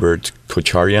Robert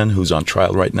Kocharyan, who's on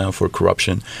trial right now for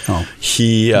corruption.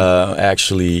 He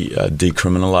actually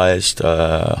decriminalized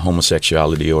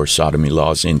homosexuality or sodomy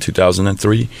laws in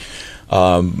 2003.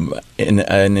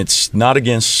 And it's not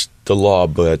against the law,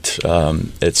 but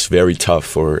it's very tough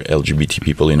for LGBT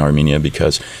people in Armenia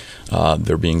because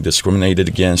they're being discriminated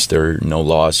against. There are no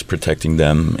laws protecting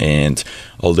them. And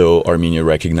although Armenia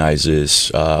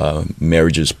recognizes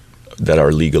marriages that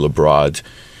are legal abroad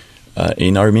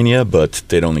in Armenia, but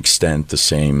they don't extend the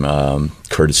same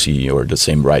courtesy or the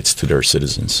same rights to their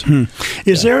citizens.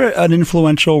 Is there an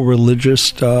influential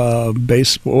religious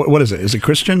base? What is it? Is it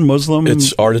Christian, Muslim?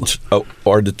 It's Orthodox.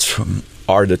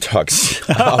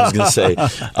 I was going to say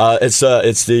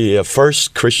it's the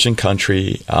first Christian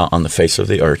country on the face of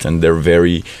the earth, and they're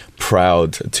very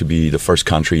proud to be the first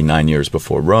country 9 years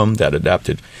before Rome that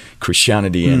adapted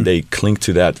Christianity, and they cling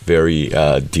to that very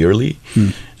dearly.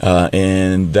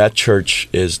 And that church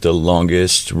is the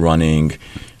longest running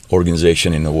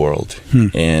organization in the world,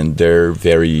 and they're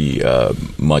very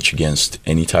much against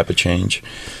any type of change.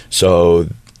 So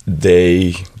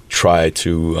they try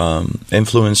to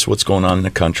influence what's going on in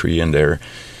the country, and they're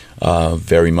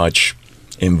very much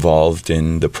involved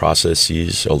in the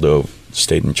processes, although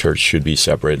state and church should be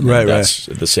separate. Right, that's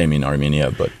the same in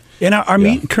Armenia, but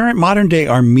In current modern-day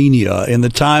Armenia, in the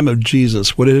time of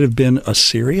Jesus, would it have been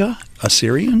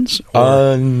Assyrians?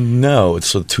 No,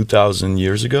 it's 2,000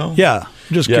 years ago. Yeah,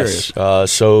 just curious.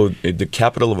 So the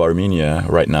capital of Armenia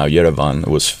right now, Yerevan,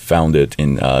 was founded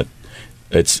in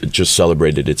it's just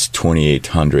celebrated its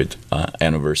 2800th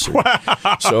anniversary.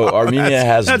 Wow. So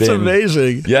Armenia that's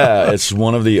amazing. Yeah, it's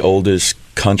one of the oldest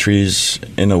countries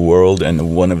in the world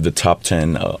and one of the top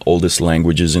 10 oldest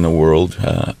languages in the world,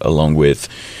 along with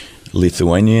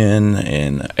Lithuanian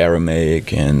and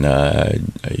Aramaic and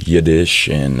Yiddish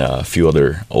and a few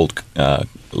other old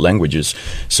languages.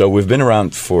 So we've been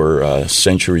around for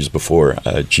centuries before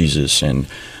Jesus, and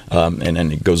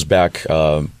then it goes back,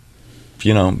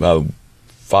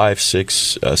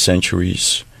 5-6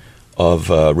 centuries of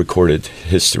recorded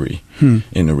history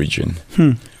in the region.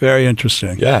 Very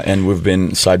interesting. Yeah, and we've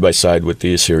been side by side with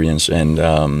the Assyrians, and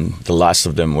the last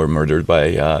of them were murdered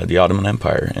by the Ottoman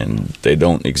Empire, and they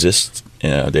don't exist.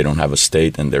 They don't have a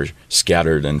state, and they're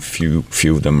scattered, and few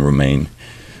of them remain.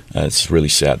 It's really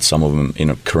sad. Some of them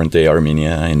in current-day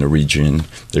Armenia, in the region.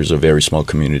 There's a very small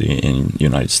community in the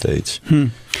United States.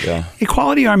 Yeah.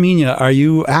 Equality Armenia, are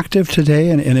you active today?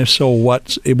 And if so,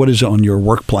 what is on your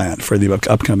work plan for the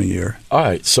upcoming year? All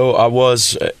right. So I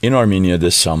was in Armenia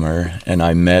this summer, and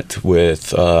I met with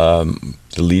the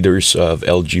leaders of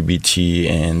LGBT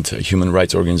and human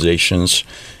rights organizations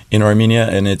in Armenia,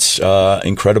 and it's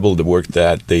incredible the work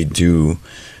that they do.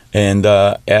 And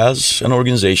as an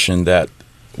organization that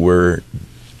we're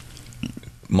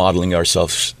modeling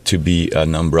ourselves to be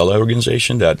an umbrella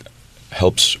organization that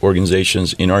helps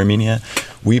organizations in Armenia.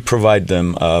 We provide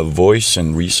them voice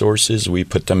and resources. We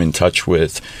put them in touch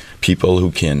with people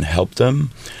who can help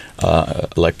them,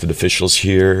 elected officials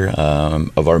here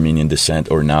of Armenian descent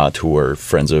or not, who are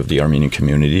friends of the Armenian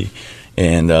community.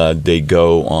 And they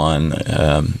go on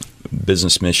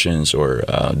business missions or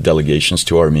delegations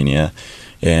to Armenia.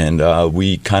 And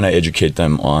we kind of educate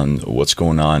them on what's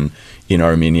going on in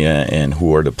Armenia and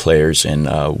who are the players and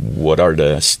what are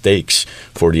the stakes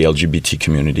for the LGBT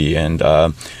community. And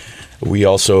we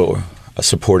also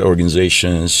support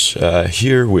organizations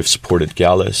here. We've supported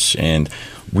Gallus, and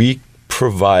we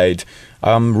provide...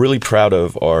 I'm really proud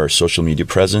of our social media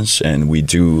presence, and we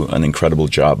do an incredible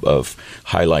job of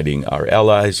highlighting our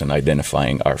allies and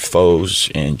identifying our foes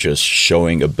and just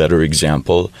showing a better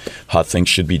example how things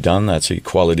should be done. That's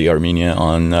Equality Armenia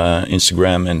on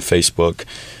Instagram and Facebook.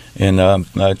 And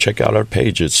check out our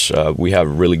page. We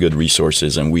have really good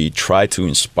resources, and we try to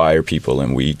inspire people,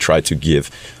 and we try to give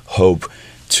hope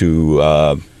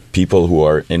to people who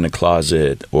are in the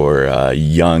closet or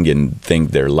young and think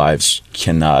their lives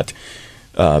cannot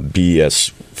be as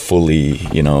fully,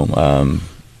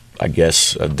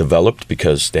 developed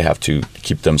because they have to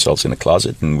keep themselves in the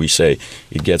closet. And we say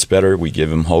it gets better. We give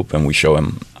them hope, and we show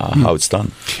them how it's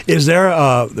done. Is there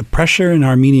the pressure in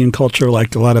Armenian culture,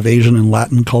 like a lot of Asian and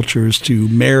Latin cultures, to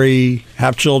marry,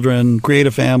 have children, create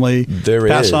a family,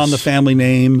 pass on the family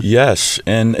name? Yes,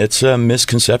 and it's a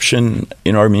misconception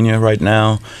in Armenia right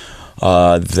now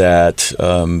that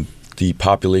the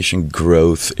population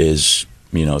growth is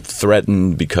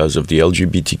threatened because of the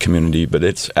LGBT community, but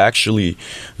it's actually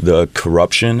the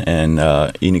corruption and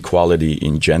inequality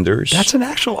in genders. That's an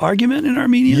actual argument in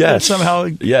Armenia? Yes. That somehow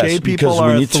gay people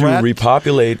are a threat? Because we need to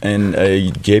repopulate, and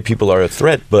gay people are a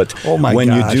threat. But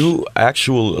when you do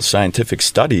actual scientific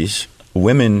studies,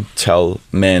 women tell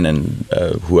men and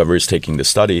whoever is taking the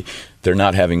study, they're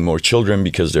not having more children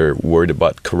because they're worried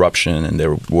about corruption and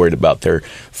they're worried about their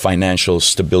financial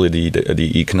stability,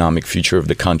 the economic future of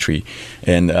the country.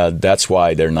 And that's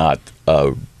why they're not,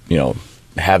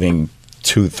 having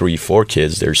 2, 3, 4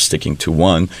 kids. They're sticking to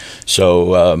one.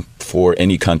 So for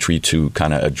any country to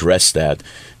kind of address that,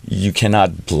 you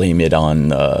cannot blame it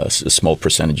on a small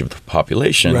percentage of the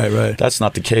population. Right. That's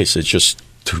not the case. It's just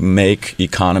to make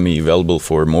economy available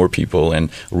for more people and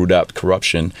root out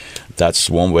corruption. That's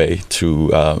one way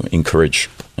to encourage,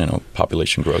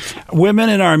 population growth. Women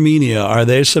in Armenia, are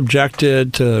they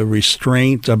subjected to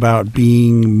restraint about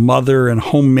being mother and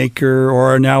homemaker,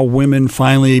 or are now women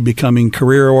finally becoming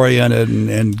career-oriented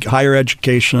and higher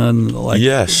education like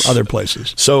other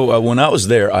places? So when I was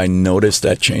there, I noticed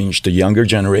that change. The younger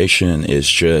generation is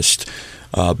just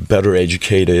better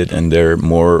educated and they're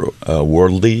more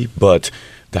worldly, but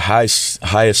the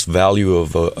highest value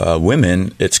of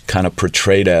women, it's kind of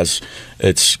portrayed as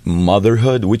it's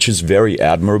motherhood, which is very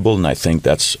admirable, and I think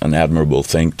that's an admirable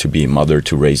thing, to be a mother,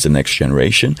 to raise the next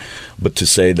generation. But to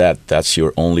say that that's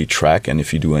your only track, and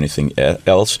if you do anything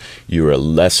else, you're a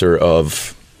lesser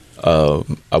of a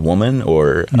woman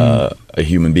or a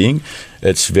human being,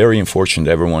 it's very unfortunate.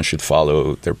 Everyone should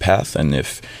follow their path, and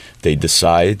if they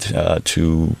decide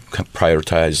to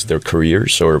prioritize their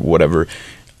careers or whatever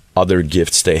other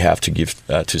gifts they have to give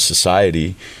to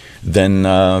society, then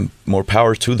more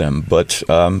power to them. But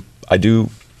I do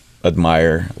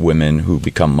admire women who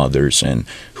become mothers and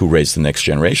who raise the next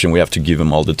generation. We have to give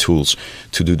them all the tools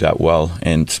to do that well.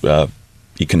 And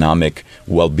economic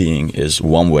well-being is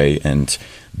one way, and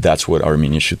that's what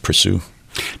Armenia should pursue.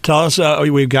 Tell us,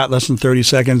 we've got less than 30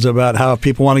 seconds, about how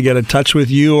people want to get in touch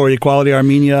with you or Equality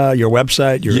Armenia, your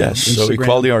website, your Instagram. So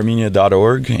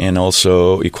equalityarmenia.org, and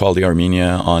also Equality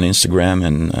Armenia on Instagram,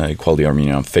 and Equality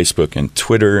Armenia on Facebook and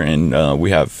Twitter. And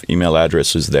we have email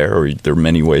addresses there, or there are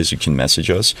many ways you can message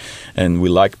us. And we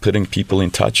like putting people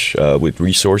in touch with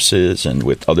resources and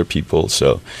with other people.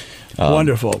 So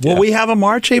wonderful. Will we have a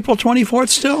March, April 24th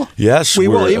still? Yes, we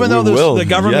will, even though the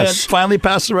government finally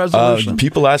passed the resolution.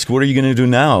 People ask, what are you going to do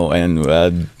now? And,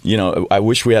 I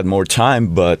wish we had more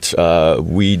time, but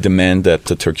we demand that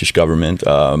the Turkish government,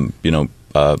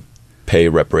 pay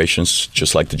reparations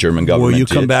just like the German government did. Will you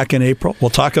come did. back in April? We'll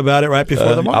talk about it right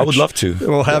before the March. I would love to.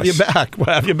 We'll have you back. We'll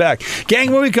have you back.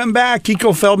 Gang, when we come back,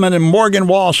 Kiko Feldman and Morgan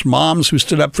Walsh, moms who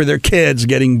stood up for their kids,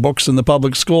 getting books in the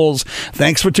public schools.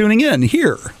 Thanks for tuning in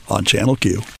here on Channel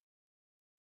Q.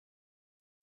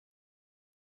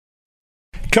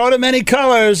 Coat of Many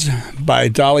Colors by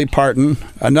Dolly Parton,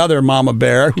 another mama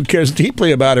bear who cares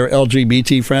deeply about her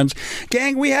LGBT friends.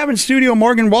 Gang, we have in studio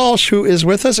Morgan Walsh, who is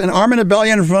with us, and Armin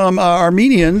Abelian from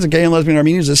Armenians, Gay and Lesbian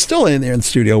Armenians, is still in there in the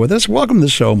studio with us. Welcome to the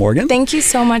show, Morgan. Thank you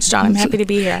so much, John. I'm happy to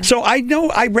be here. So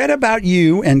I read about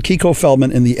you and Kiko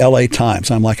Feldman in the LA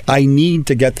Times. I'm like, I need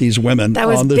to get these women on the show. That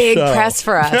was big press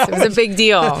for us. It was a big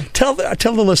deal. Tell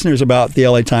the listeners about the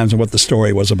LA Times and what the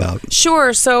story was about.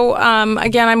 Sure. So,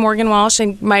 again, I'm Morgan Walsh,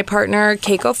 and my partner,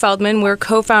 Keiko Feldman. We're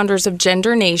co-founders of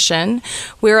Gender Nation.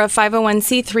 We're a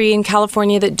 501c3 in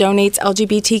California that donates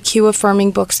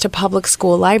LGBTQ-affirming books to public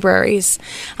school libraries.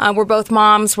 We're both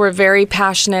moms. We're very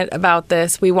passionate about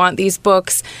this. We want these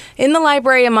books in the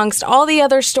library amongst all the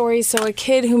other stories, so a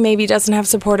kid who maybe doesn't have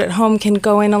support at home can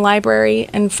go in a library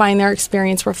and find their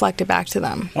experience reflected back to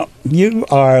them. You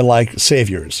are like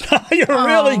saviors. You're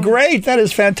really great. That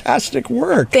is fantastic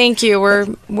work. Thank you.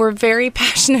 We're very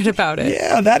passionate about it.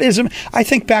 Yeah, that is. I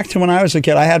think back to when I was a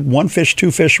kid. I had one fish,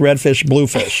 two fish, red fish, blue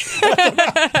fish.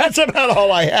 That's about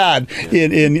all I had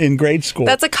in grade school.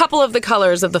 That's a couple of the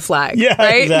colors of the flag. Yeah,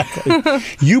 right? Exactly.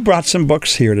 You brought some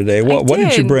books here today. What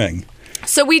did you bring?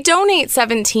 So we donate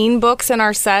 17 books in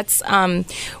our sets.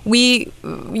 We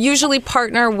usually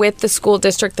partner with the school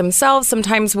district themselves.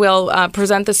 Sometimes we'll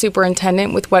present the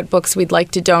superintendent with what books we'd like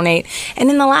to donate.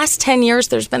 And in the last 10 years,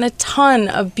 there's been a ton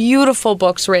of beautiful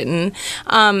books written.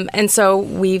 And so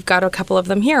we've got a couple of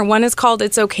them here. One is called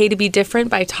It's Okay to Be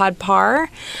Different by Todd Parr.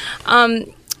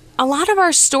 A lot of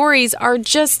our stories are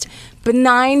just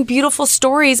benign, beautiful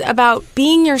stories about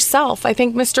being yourself. I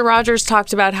think Mr. Rogers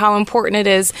talked about how important it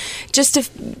is just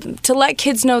to let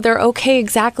kids know they're okay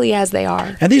exactly as they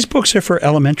are. And these books are for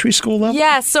elementary school level?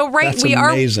 Yeah, so That's we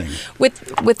amazing. Are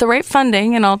with the right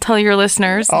funding, and I'll tell your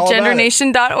listeners,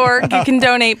 gendernation.org, you can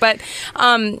donate. But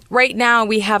right now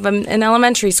we have an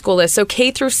elementary school list, so K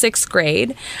through 6th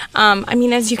grade.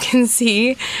 As you can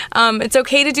see, it's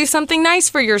okay to do something nice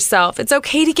for yourself. It's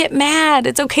okay to get mad.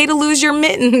 It's okay to lose your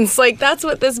mittens. That's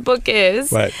what this book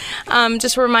is. Right.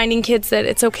 Just reminding kids that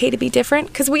it's okay to be different,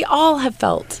 because we all have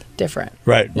felt different.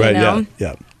 Right.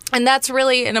 Yeah. And that's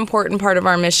really an important part of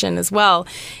our mission as well.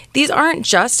 These aren't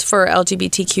just for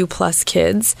LGBTQ plus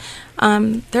kids.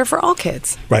 They're for all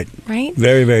kids. Right. Right?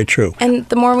 Very, very true. And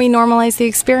the more we normalize the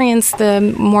experience,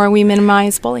 the more we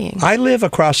minimize bullying. I live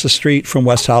across the street from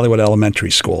West Hollywood Elementary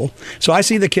School. So I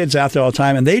see the kids out there all the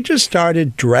time, and they just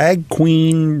started drag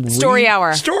queen story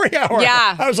hour. Story hour.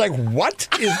 Yeah. I was like, what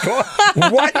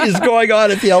is going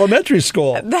on at the elementary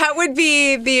school? That would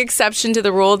be the exception to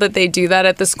the rule that they do that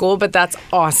at the school, but that's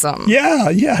awesome. Yeah.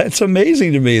 It's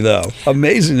amazing to me, though.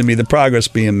 Amazing to me, the progress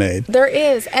being made. There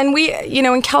is. And we,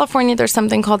 in California, there's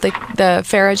something called the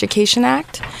Fair Education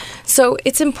Act. So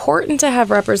it's important to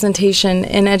have representation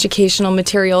in educational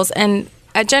materials. And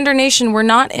at Gender Nation, we're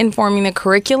not informing the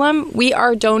curriculum. We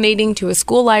are donating to a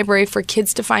school library for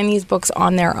kids to find these books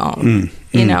on their own.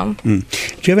 Do you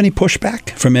have any pushback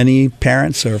from any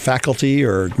parents or faculty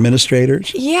or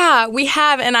administrators? Yeah, we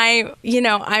have, and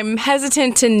I'm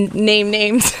hesitant to name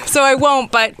names, so I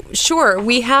won't, but sure,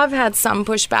 we have had some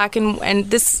pushback, and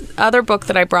this other book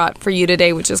that I brought for you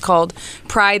today, which is called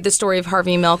Pride, the Story of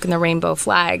Harvey Milk and the Rainbow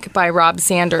Flag by Rob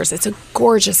Sanders. It's a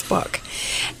gorgeous book.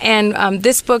 And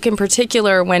this book in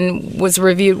particular, when it was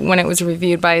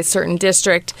reviewed by a certain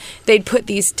district, they'd put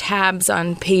these tabs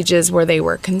on pages where they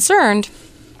were concerned.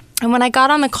 And when I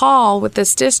got on the call with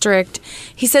this district,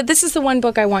 he said, this is the one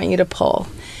book I want you to pull.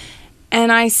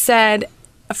 And I said,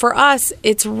 for us,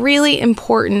 it's really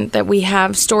important that we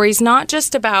have stories not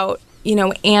just about,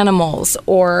 animals,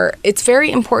 or it's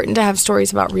very important to have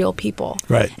stories about real people.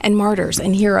 Right. And martyrs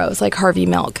and heroes like Harvey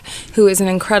Milk, who is an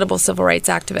incredible civil rights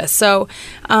activist. So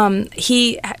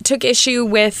he took issue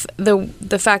with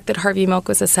the fact that Harvey Milk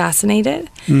was assassinated.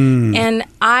 And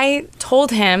I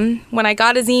told him, when I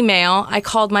got his email, I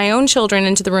called my own children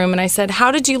into the room and I said,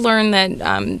 how did you learn that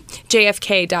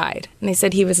JFK died? And they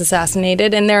said he was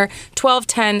assassinated, and they're 12,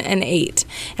 10, and 8.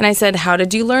 And I said, how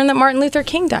did you learn that Martin Luther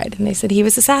King died? And they said he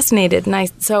was assassinated.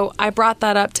 And so I brought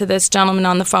that up to this gentleman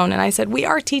on the phone, and I said, we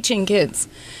are teaching kids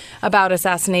about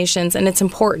assassinations, and it's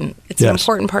important. It's an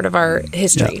important part of our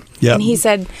history. Yeah. And he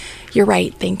said, you're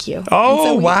right, thank you.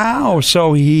 Oh, wow.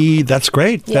 So that's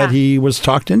great that he was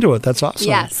talked into it. That's awesome.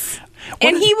 Yes.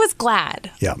 And he was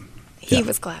glad. Yeah. He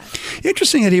was glad.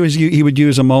 Interesting that he would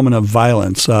use a moment of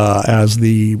violence as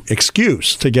the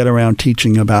excuse to get around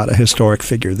teaching about a historic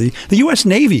figure. The U.S.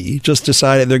 Navy just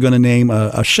decided they're going to name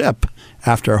a ship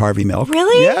after Harvey Milk.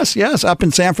 Really? Yes, up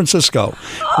in San Francisco.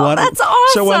 Oh, that's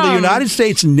awesome. So when the United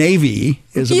States Navy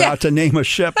is about to name a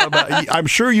ship, I'm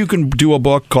sure you can do a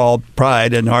book called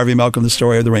Pride and Harvey Milk and the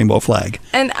Story of the Rainbow Flag.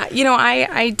 And, I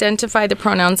identify, the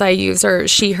pronouns I use are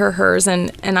she, her, hers,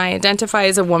 and I identify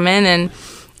as a woman, and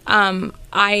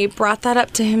I brought that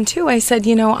up to him too. I said,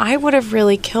 I would have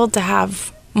really killed to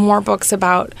have more books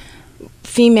about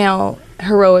female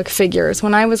heroic figures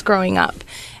when I was growing up.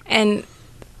 And,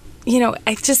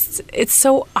 it's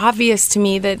so obvious to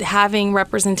me that having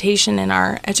representation in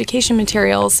our education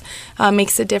materials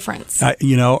makes a difference.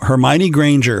 Hermione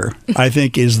Granger, I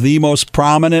think, is the most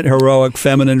prominent heroic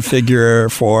feminine figure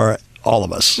for all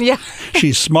of us. Yeah.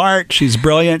 She's smart. She's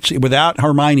brilliant. Without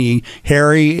Hermione,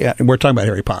 Harry, we're talking about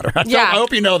Harry Potter. I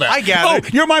hope you know that. I gather. Oh,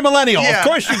 you're my millennial. Yeah. Of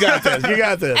course you got this. You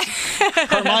got this.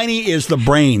 Hermione is the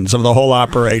brains of the whole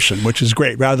operation, which is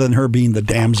great, rather than her being the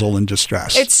damsel in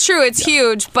distress. It's true. It's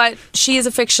huge, but she is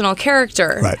a fictional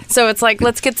character. Right. So it's like,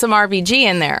 let's get some RBG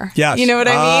in there. Yes. You know what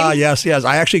I mean? Yes.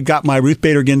 I actually got my Ruth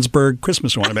Bader Ginsburg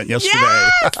Christmas ornament yesterday.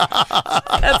 Yes!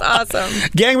 That's awesome.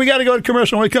 Gang, we got to go to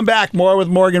commercial. When we come back, more with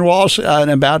Morgan Walsh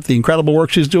and about the incredible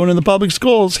work she's doing in the public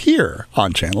schools here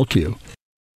on Channel Q.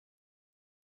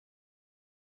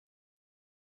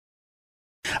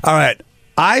 All right.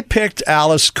 I picked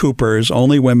Alice Cooper's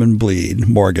Only Women Bleed,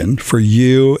 Morgan, for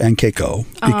you and Keiko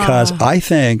because I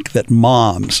think that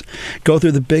moms go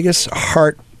through the biggest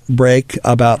heartbreak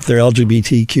about their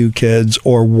LGBTQ kids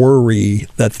or worry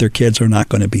that their kids are not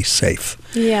going to be safe.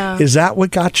 Yeah. Is that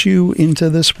what got you into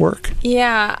this work?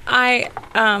 Yeah.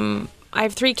 I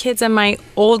have 3 kids, and my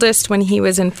oldest, when he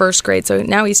was in first grade, so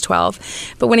now he's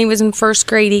 12, but when he was in first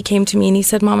grade, he came to me and he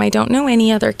said, Mom, I don't know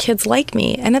any other kids like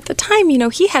me. And at the time,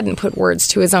 he hadn't put words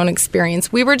to his own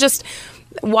experience. We were just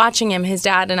watching him, his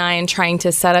dad and I, and trying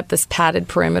to set up this padded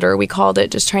perimeter, we called it,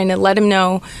 just trying to let him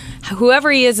know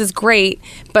whoever he is great,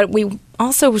 but we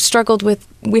also struggled with,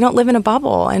 we don't live in a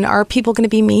bubble, and are people going to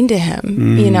be mean to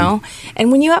him,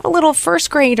 And when you have a little first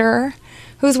grader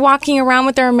who's walking around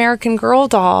with their American Girl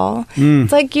doll,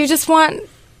 it's like you just want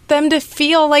them to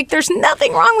feel like there's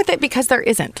nothing wrong with it, because there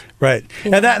isn't. Right.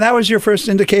 And that was your first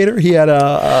indicator? He had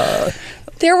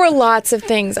There were lots of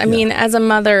things. I mean, as a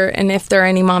mother, and if there are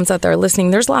any moms out there listening,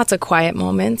 there's lots of quiet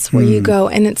moments where you go,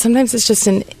 and sometimes it's just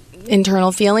an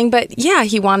internal feeling. But yeah,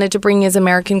 he wanted to bring his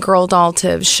American Girl doll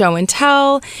to show and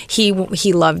tell. He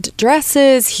loved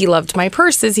dresses. He loved my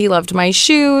purses. He loved my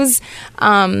shoes.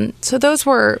 So those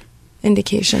were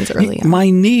indications early on. My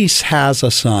niece has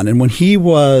a son, and when he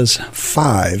was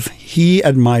 5, he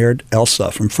admired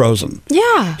Elsa from Frozen.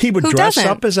 Yeah. He would dress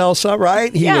up as Elsa,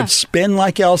 right? He would spin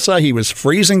like Elsa. He was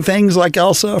freezing things like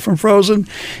Elsa from Frozen.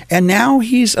 And now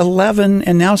he's 11,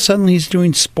 and now suddenly he's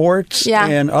doing sports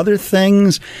and other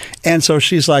things. And so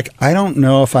she's like, I don't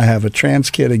know if I have a trans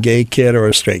kid, a gay kid, or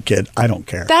a straight kid. I don't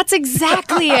care. That's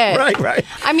exactly it. Right.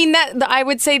 I mean, I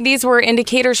would say these were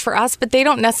indicators for us, but they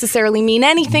don't necessarily mean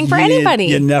anything for anybody.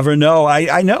 You never know.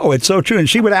 I know. It's so true. And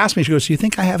she would ask me, she goes, do you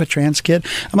think I have a trans kid?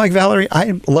 I'm like, Valerie,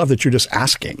 I love that you're just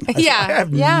asking. I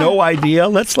have no idea.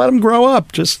 Let's let him grow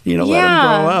up. Just, let him grow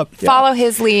up. Yeah. Follow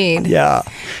his lead. Yeah.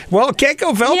 Well,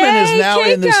 Keiko Feldman is now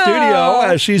in the studio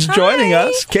as she's joining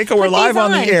us. Keiko, we're live on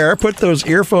the air. Put those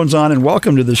earphones on and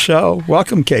welcome to the show.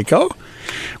 Welcome, Keiko.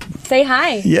 Say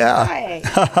hi. Yeah.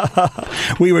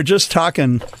 Hi. We were just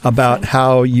talking about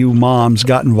how you moms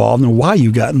got involved and why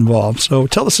you got involved. So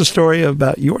tell us a story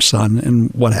about your son and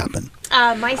what happened.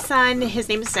 My son, his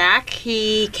name is Zach.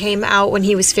 He came out when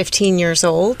he was 15 years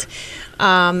old.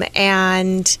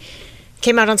 And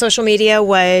came out on social media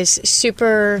was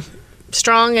super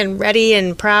strong and ready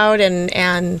and proud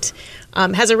and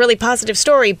has a really positive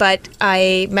story. But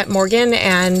I met Morgan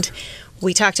and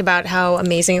we talked about how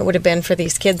amazing it would have been for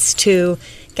these kids to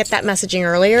get that messaging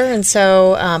earlier. And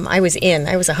so I was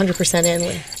 100%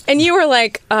 in. And you were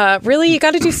like, really? You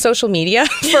got to do social media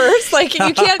first? Like,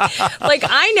 you can't, like,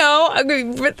 I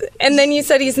know. And then you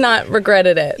said he's not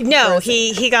regretted it. No,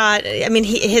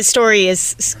 his story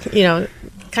is,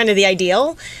 kind of the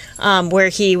ideal. Where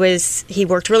he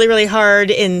worked really, really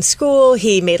hard in school.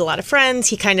 He made a lot of friends.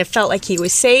 He kind of felt like he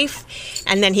was safe.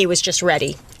 And then he was just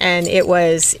ready. And it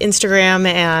was Instagram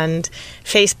and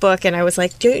Facebook. And I was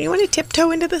like, do you want to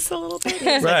tiptoe into this a little bit? And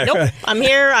he was like, nope, I'm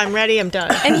here. I'm ready. I'm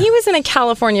done. And he was in a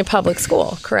California public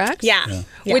school, correct? Yeah.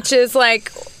 Which is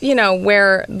like,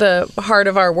 where the heart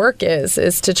of our work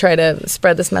is to try to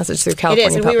spread this message through California. It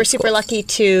is. And we were super schools. lucky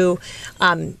to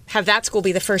have that school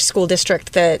be the first school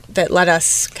district that let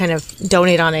us kind of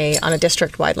donate on a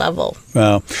district-wide level.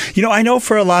 Well, I know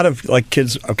for a lot of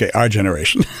kids, our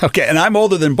generation, and I'm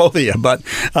older than both of you, but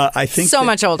I think so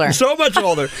much older.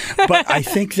 But I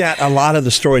think that a lot of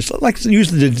the stories, like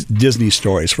use the Disney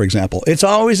stories, for example, it's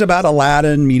always about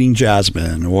Aladdin meeting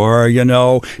Jasmine or,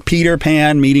 Peter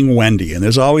Pan meeting Wendy. And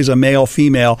there's always a male,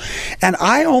 female. And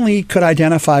I only could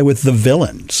identify with the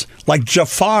villains. Like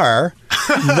Jafar,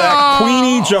 that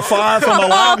Queenie Jafar from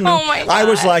Aladdin. Oh my God. I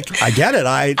was like, I get it.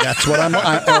 That's what I'm.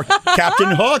 Or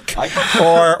Captain Hook,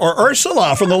 or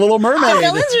Ursula from The Little Mermaid. The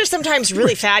villains are sometimes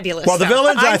really fabulous. Well, the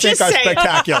villains I think are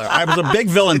spectacular. I was a big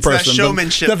villain person.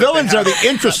 Showmanship. The villains are the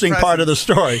interesting part of the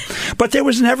story, but there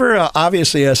was never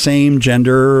obviously a same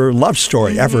gender love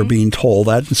story ever being told.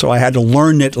 So I had to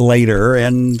learn it later,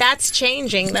 and that's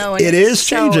changing though. And it is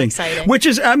changing. So exciting. Which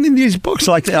is, these books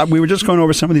like we were just going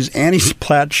over some of these. Annie's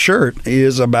plaid shirt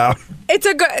is about.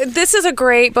 This is a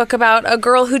great book about a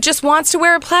girl who just wants to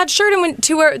wear a plaid shirt and went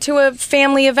to a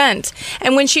family event.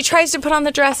 And when she tries to put on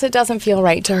the dress, it doesn't feel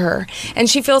right to her. And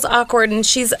she feels awkward and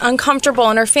she's uncomfortable.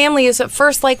 And her family is at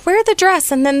first like, wear the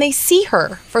dress. And then they see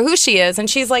her for who she is. And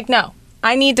she's like, no,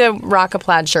 I need to rock a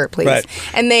plaid shirt, please. Right.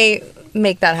 And they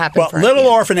make that happen for her. Little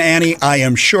Orphan Annie, I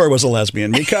am sure, was a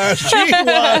lesbian because she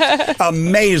was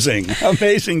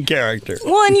amazing character.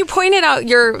 Well, and you pointed out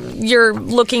you're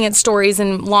looking at stories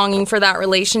and longing for that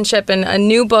relationship, and a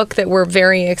new book that we're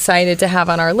very excited to have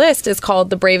on our list is called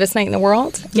The Bravest Night in the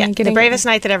World. Yeah, The Bravest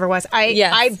Night That Ever Was.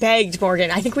 I begged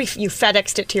Morgan. I think you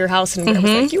FedExed it to your house, and I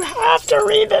was like, you have to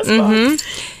read this book.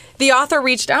 The author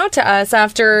reached out to us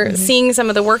after seeing some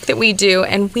of the work that we do,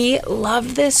 and we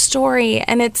love this story.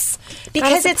 And it's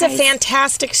because it's a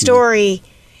fantastic story,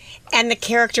 and the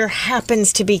character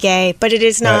happens to be gay, but it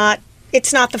is not. Right.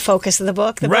 It's not the focus of the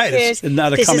book. The book is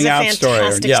not a coming out story.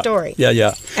 This is a fantastic story.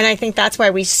 Yeah. And I think that's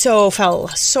why we fell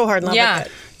so hard in love with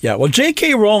it. Yeah, well,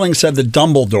 J.K. Rowling said that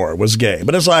Dumbledore was gay,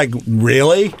 but it's like,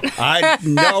 really? I had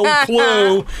no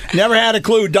clue, never had a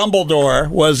clue Dumbledore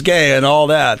was gay and all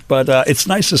that. But it's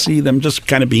nice to see them just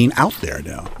kind of being out there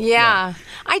now. Yeah.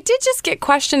 I did just get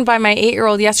questioned by my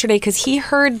 8-year-old yesterday because he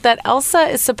heard that Elsa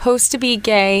is supposed to be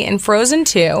gay in Frozen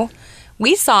 2.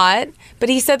 We saw it, but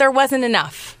he said there wasn't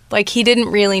enough. Like, he didn't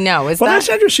really know. That's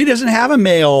interesting. She doesn't have a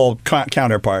male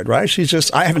counterpart, right? She's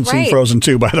just, I haven't seen Frozen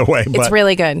 2, by the way. But, it's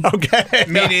really good. Okay.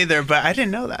 Me neither, but I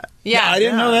didn't know that. Yeah. I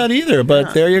didn't know that either,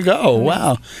 but there you go.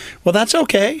 Wow. Well, that's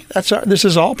okay. This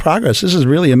is all progress. This is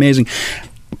really amazing.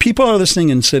 People are listening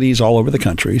in cities all over the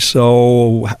country.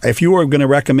 So if you were going to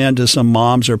recommend to some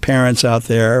moms or parents out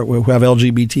there who have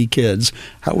LGBT kids,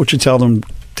 how would you tell them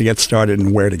to get started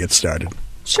and where to get started?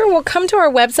 Sure. Well, come to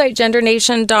our website,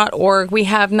 gendernation.org. We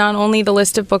have not only the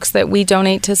list of books that we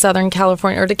donate to Southern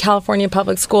California or to California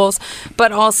public schools,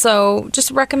 but also just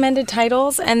recommended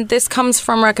titles. And this comes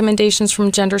from recommendations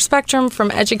from Gender Spectrum, from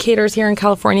educators here in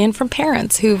California, and from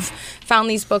parents who've found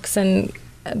these books and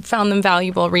found them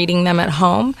valuable reading them at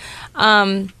home.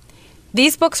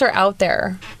 These books are out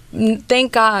there.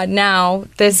 Thank God now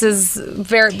this is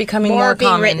becoming more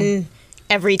common. Being written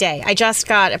every day. I just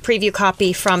got a preview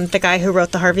copy from the guy who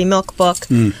wrote the Harvey Milk book,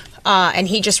 and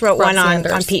he just wrote one on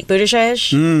Pete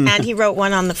Buttigieg, and he wrote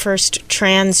one on the first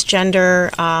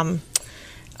transgender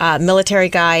military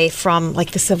guy from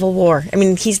like the Civil War. I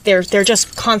mean, they're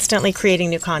just constantly creating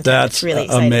new content. That's really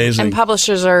exciting. Amazing. And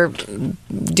publishers are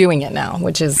doing it now,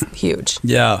 which is huge.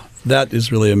 Yeah. That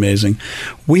is really amazing.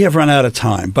 We have run out of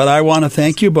time, but I want to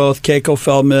thank you both, Keiko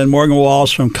Feldman, Morgan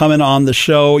Walsh, for coming on the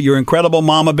show. You're incredible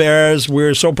mama bears.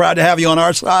 We're so proud to have you on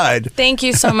our side. Thank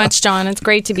you so much, John. It's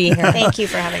great to be here. Thank you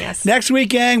for having us. Next week,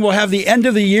 gang, we'll have the end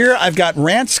of the year. I've got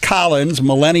Rance Collins,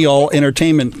 millennial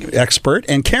entertainment expert,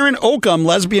 and Karen Oakham,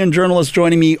 lesbian journalist,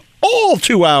 joining me all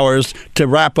 2 hours to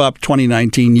wrap up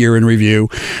 2019 year in review.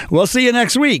 We'll see you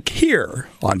next week here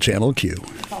on Channel Q.